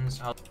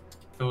 islands. I'll take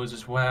those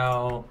as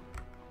well.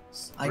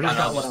 I British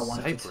got what I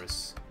wanted.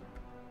 Cyprus.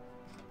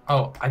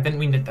 Oh, I didn't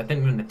mean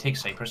to take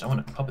Cyprus. I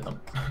want to puppet them.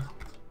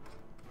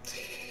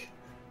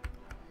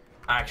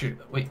 Actually,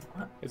 wait.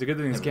 What? It's a good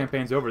thing this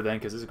campaign's over then,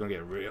 because this is gonna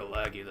get real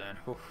laggy then.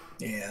 Oof.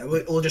 Yeah,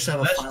 we'll just have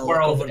a This final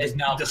world look over is the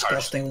now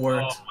disgusting cursed.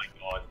 words. Oh my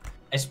god.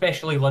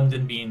 Especially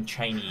London being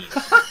Chinese.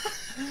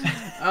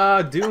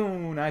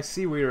 Dune, I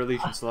see where your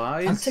allegiance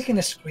lies. I'm taking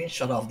a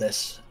screenshot of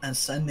this and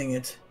sending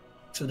it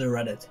to the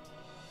Reddit.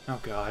 Oh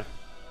god.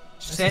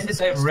 Send it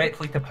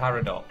directly to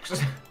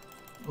Paradox.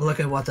 Look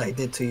at what I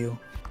did to you.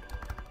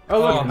 Oh,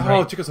 look. Oh, Oh,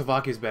 right.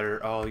 Czechoslovakia's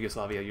better. Oh,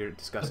 Yugoslavia, you're The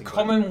disgusting.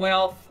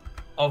 Commonwealth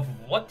of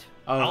what?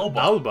 Oh,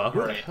 Alba.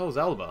 Who the Right. hell's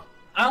Alba?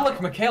 Alec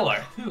McKellar.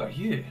 Who are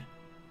you?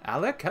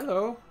 Alec,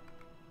 hello.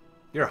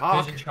 You're Who's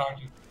Hawk. in charge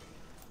of...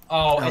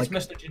 Oh, Alec.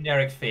 it's Mr.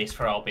 Generic Face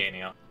for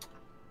Albania.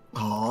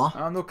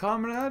 Aw, No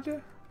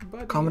comrade.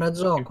 Buddy. Comrade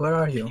Zog, where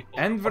are you?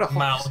 And What for the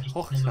Mal Hawks- just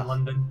Hawks- in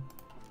London.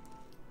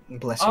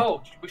 Bless you.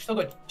 Oh, we still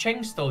got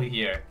Ching still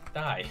here.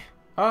 Die.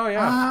 Oh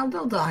yeah.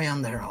 They'll die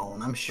on their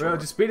own, I'm sure. Well,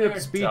 just speed it up to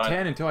They're speed done.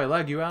 10 until I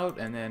lag you out,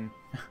 and then.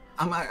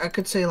 I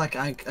could say like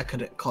I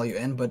could call you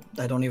in, but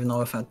I don't even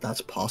know if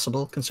that's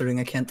possible, considering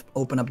I can't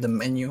open up the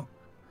menu.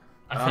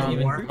 I couldn't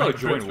even. we gotta My join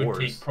troops would wars.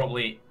 take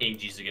probably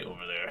ages to get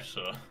over there.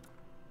 So.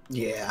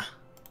 Yeah.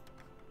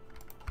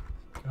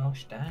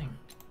 Gosh dang.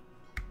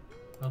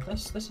 Well,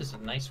 this is a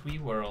nice wee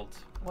world.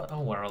 What a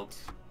world.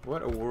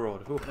 What a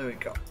world. Ooh. There we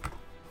go.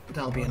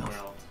 That'll be What a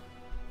enough. world.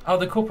 Oh,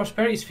 the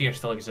co-prosperity sphere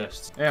still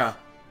exists. Yeah.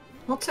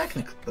 Well,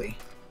 technically.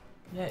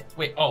 Yeah.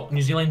 Wait. Oh,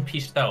 New Zealand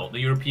peaced out. The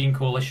European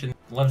coalition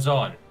lives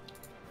on.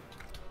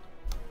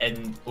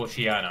 In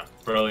Oceania.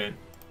 Brilliant.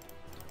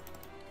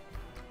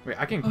 Wait,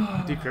 I can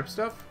decrypt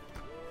stuff?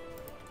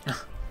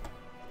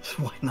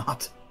 Why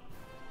not?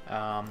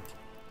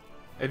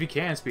 If you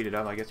can speed it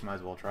up, I guess you might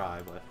as well try,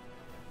 but.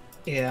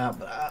 Yeah,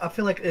 but I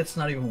feel like it's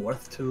not even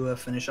worth to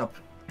finish up.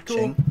 Cool.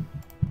 Ching.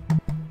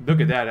 Look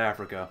at that,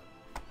 Africa.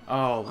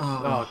 Oh,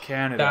 Oh.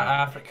 Canada. That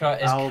Africa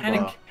is kind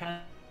Alba. of.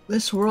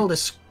 This world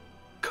is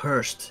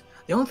cursed.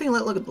 The only thing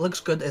that looks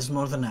good is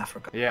Northern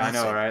Africa. Yeah, I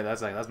That's know, it. right?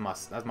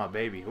 That's my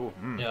baby. Ooh,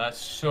 Yeah, that's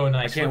so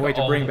nice. I can't Look wait at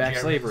to all bring the back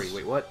Germans. slavery.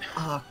 Wait, what?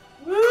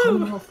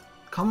 Woo!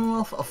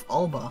 Commonwealth of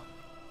Alba.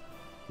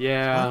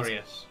 Yeah.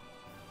 Glorious.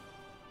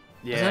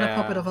 Yeah. Is that a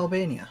puppet of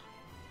Albania?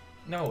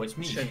 No, it's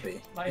me. It should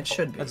be. My It fault.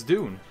 should be. That's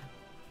Dune.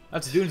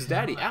 That's Dune's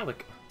daddy,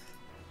 Alec.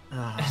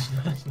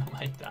 That's not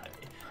my daddy.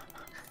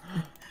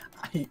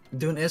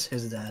 Dune is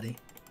his daddy.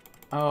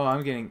 Oh,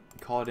 I'm getting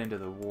called into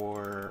the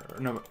war.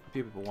 No,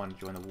 people want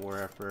to join the war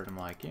effort. I'm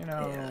like, you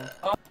know. Yeah.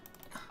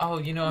 Oh,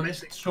 you know, I'm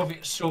just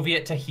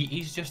Soviet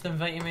Tahiti's just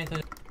inviting me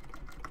to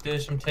do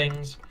some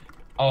things.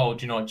 Oh,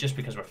 do you know, just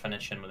because we're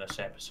finishing with this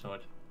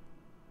episode.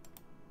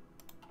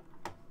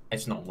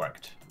 It's not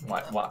worked.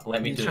 What?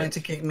 Let me You do trying it. to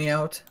kick me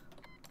out?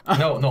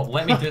 No,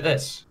 let me do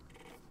this.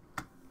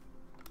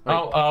 Wait.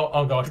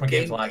 Oh gosh, my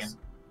game's Game- lagging.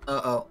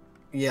 Uh-oh.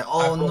 Yeah,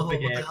 oh I no, broke the what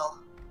the game. hell?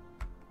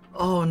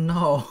 Oh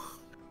no.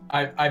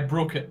 I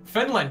broke it.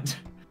 Finland!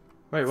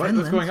 Wait, what's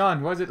Finland? going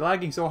on? Why is it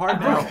lagging so I hard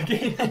now? broke the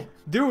game.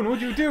 Dune,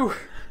 what'd you do?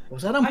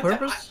 Was that on I-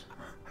 purpose?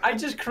 I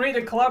just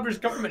created a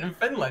collaborative government in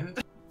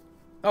Finland.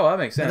 Oh, that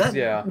makes sense, That-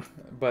 yeah.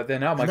 But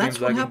then now my That's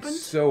game's what lagging happened?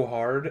 so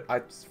hard,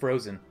 it's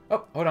frozen.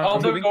 Oh, hold on, Oh,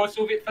 I'm there we moving. go,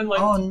 Soviet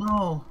Finland. Oh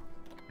no.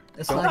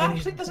 It's Oh, not that any...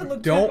 actually doesn't look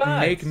too Don't bad.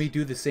 make me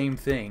do the same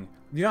thing.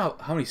 You know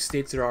how many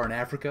states there are in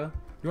Africa?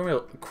 You want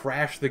me to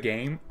crash the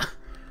game?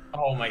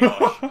 Oh my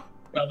gosh.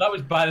 Well, that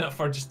was bad enough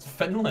for just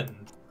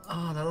Finland.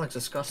 Oh, that looks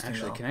disgusting.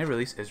 Actually, though. can I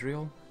release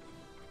Israel?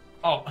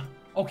 Oh,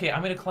 okay,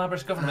 I'm in a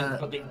collaborative government,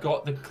 but they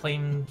got the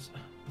claims,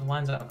 the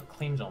lands that I've got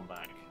claims on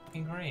back.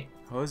 Fucking great.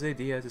 Jose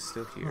Diaz is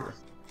still here.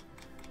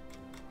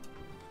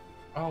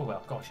 Oh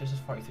well, gosh, this is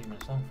 43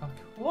 minutes long, fuck.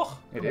 Whoa!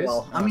 It is?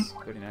 Well, I Oh, mean- it's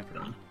 39 for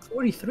me.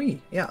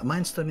 43. Yeah,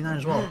 mine's 39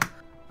 as well.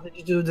 Did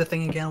you do the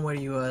thing again where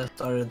you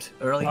started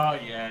early? Oh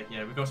yeah,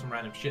 we got some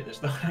random shit this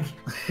time.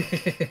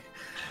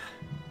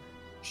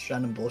 Just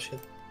random bullshit.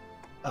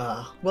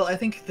 Well, I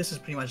think this is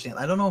pretty much the end.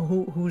 I don't know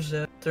whose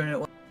turn it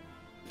was.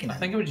 I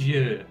think it was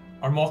you.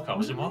 Or Mocha,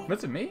 was it Mocha?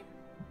 That's it, me?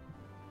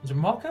 Was it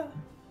Mocha?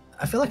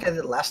 I feel like I did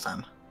it last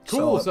time.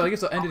 Cool, so I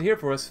guess I'll end it here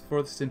for us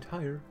for this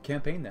entire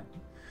campaign then.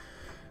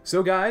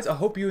 So guys, I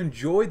hope you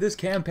enjoyed this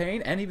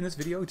campaign and even this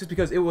video, just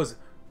because it was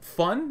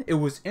fun, it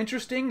was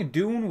interesting.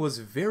 Dune was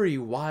very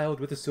wild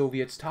with the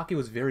Soviets. Takkie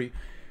was very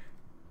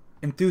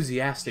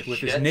enthusiastic with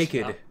his Shit,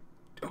 naked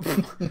huh?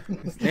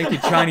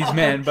 Naked Chinese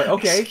men, but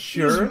okay,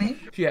 Excuse sure. me?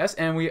 Yes,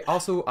 and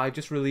I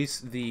just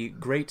released the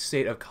great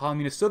state of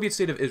communist Soviet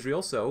state of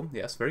Israel, so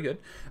yes, very good.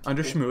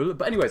 Under Shmuel.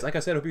 But anyways, like I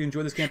said, I hope you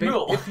enjoyed this campaign.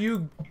 Shmuel. If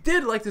you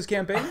did like this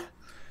campaign,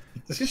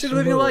 consider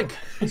leaving a like.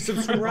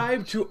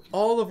 Subscribe to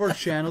all of our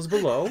channels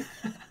below.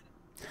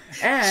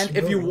 And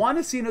if you want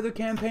to see another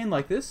campaign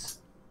like this,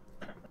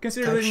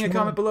 consider leaving a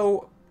comment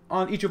below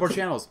on each of our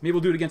channels. Maybe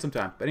we'll do it again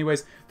sometime. But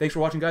anyways, thanks for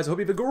watching, guys. I hope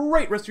you have a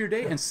great rest of your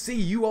day, and see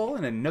you all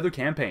in another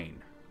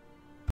campaign.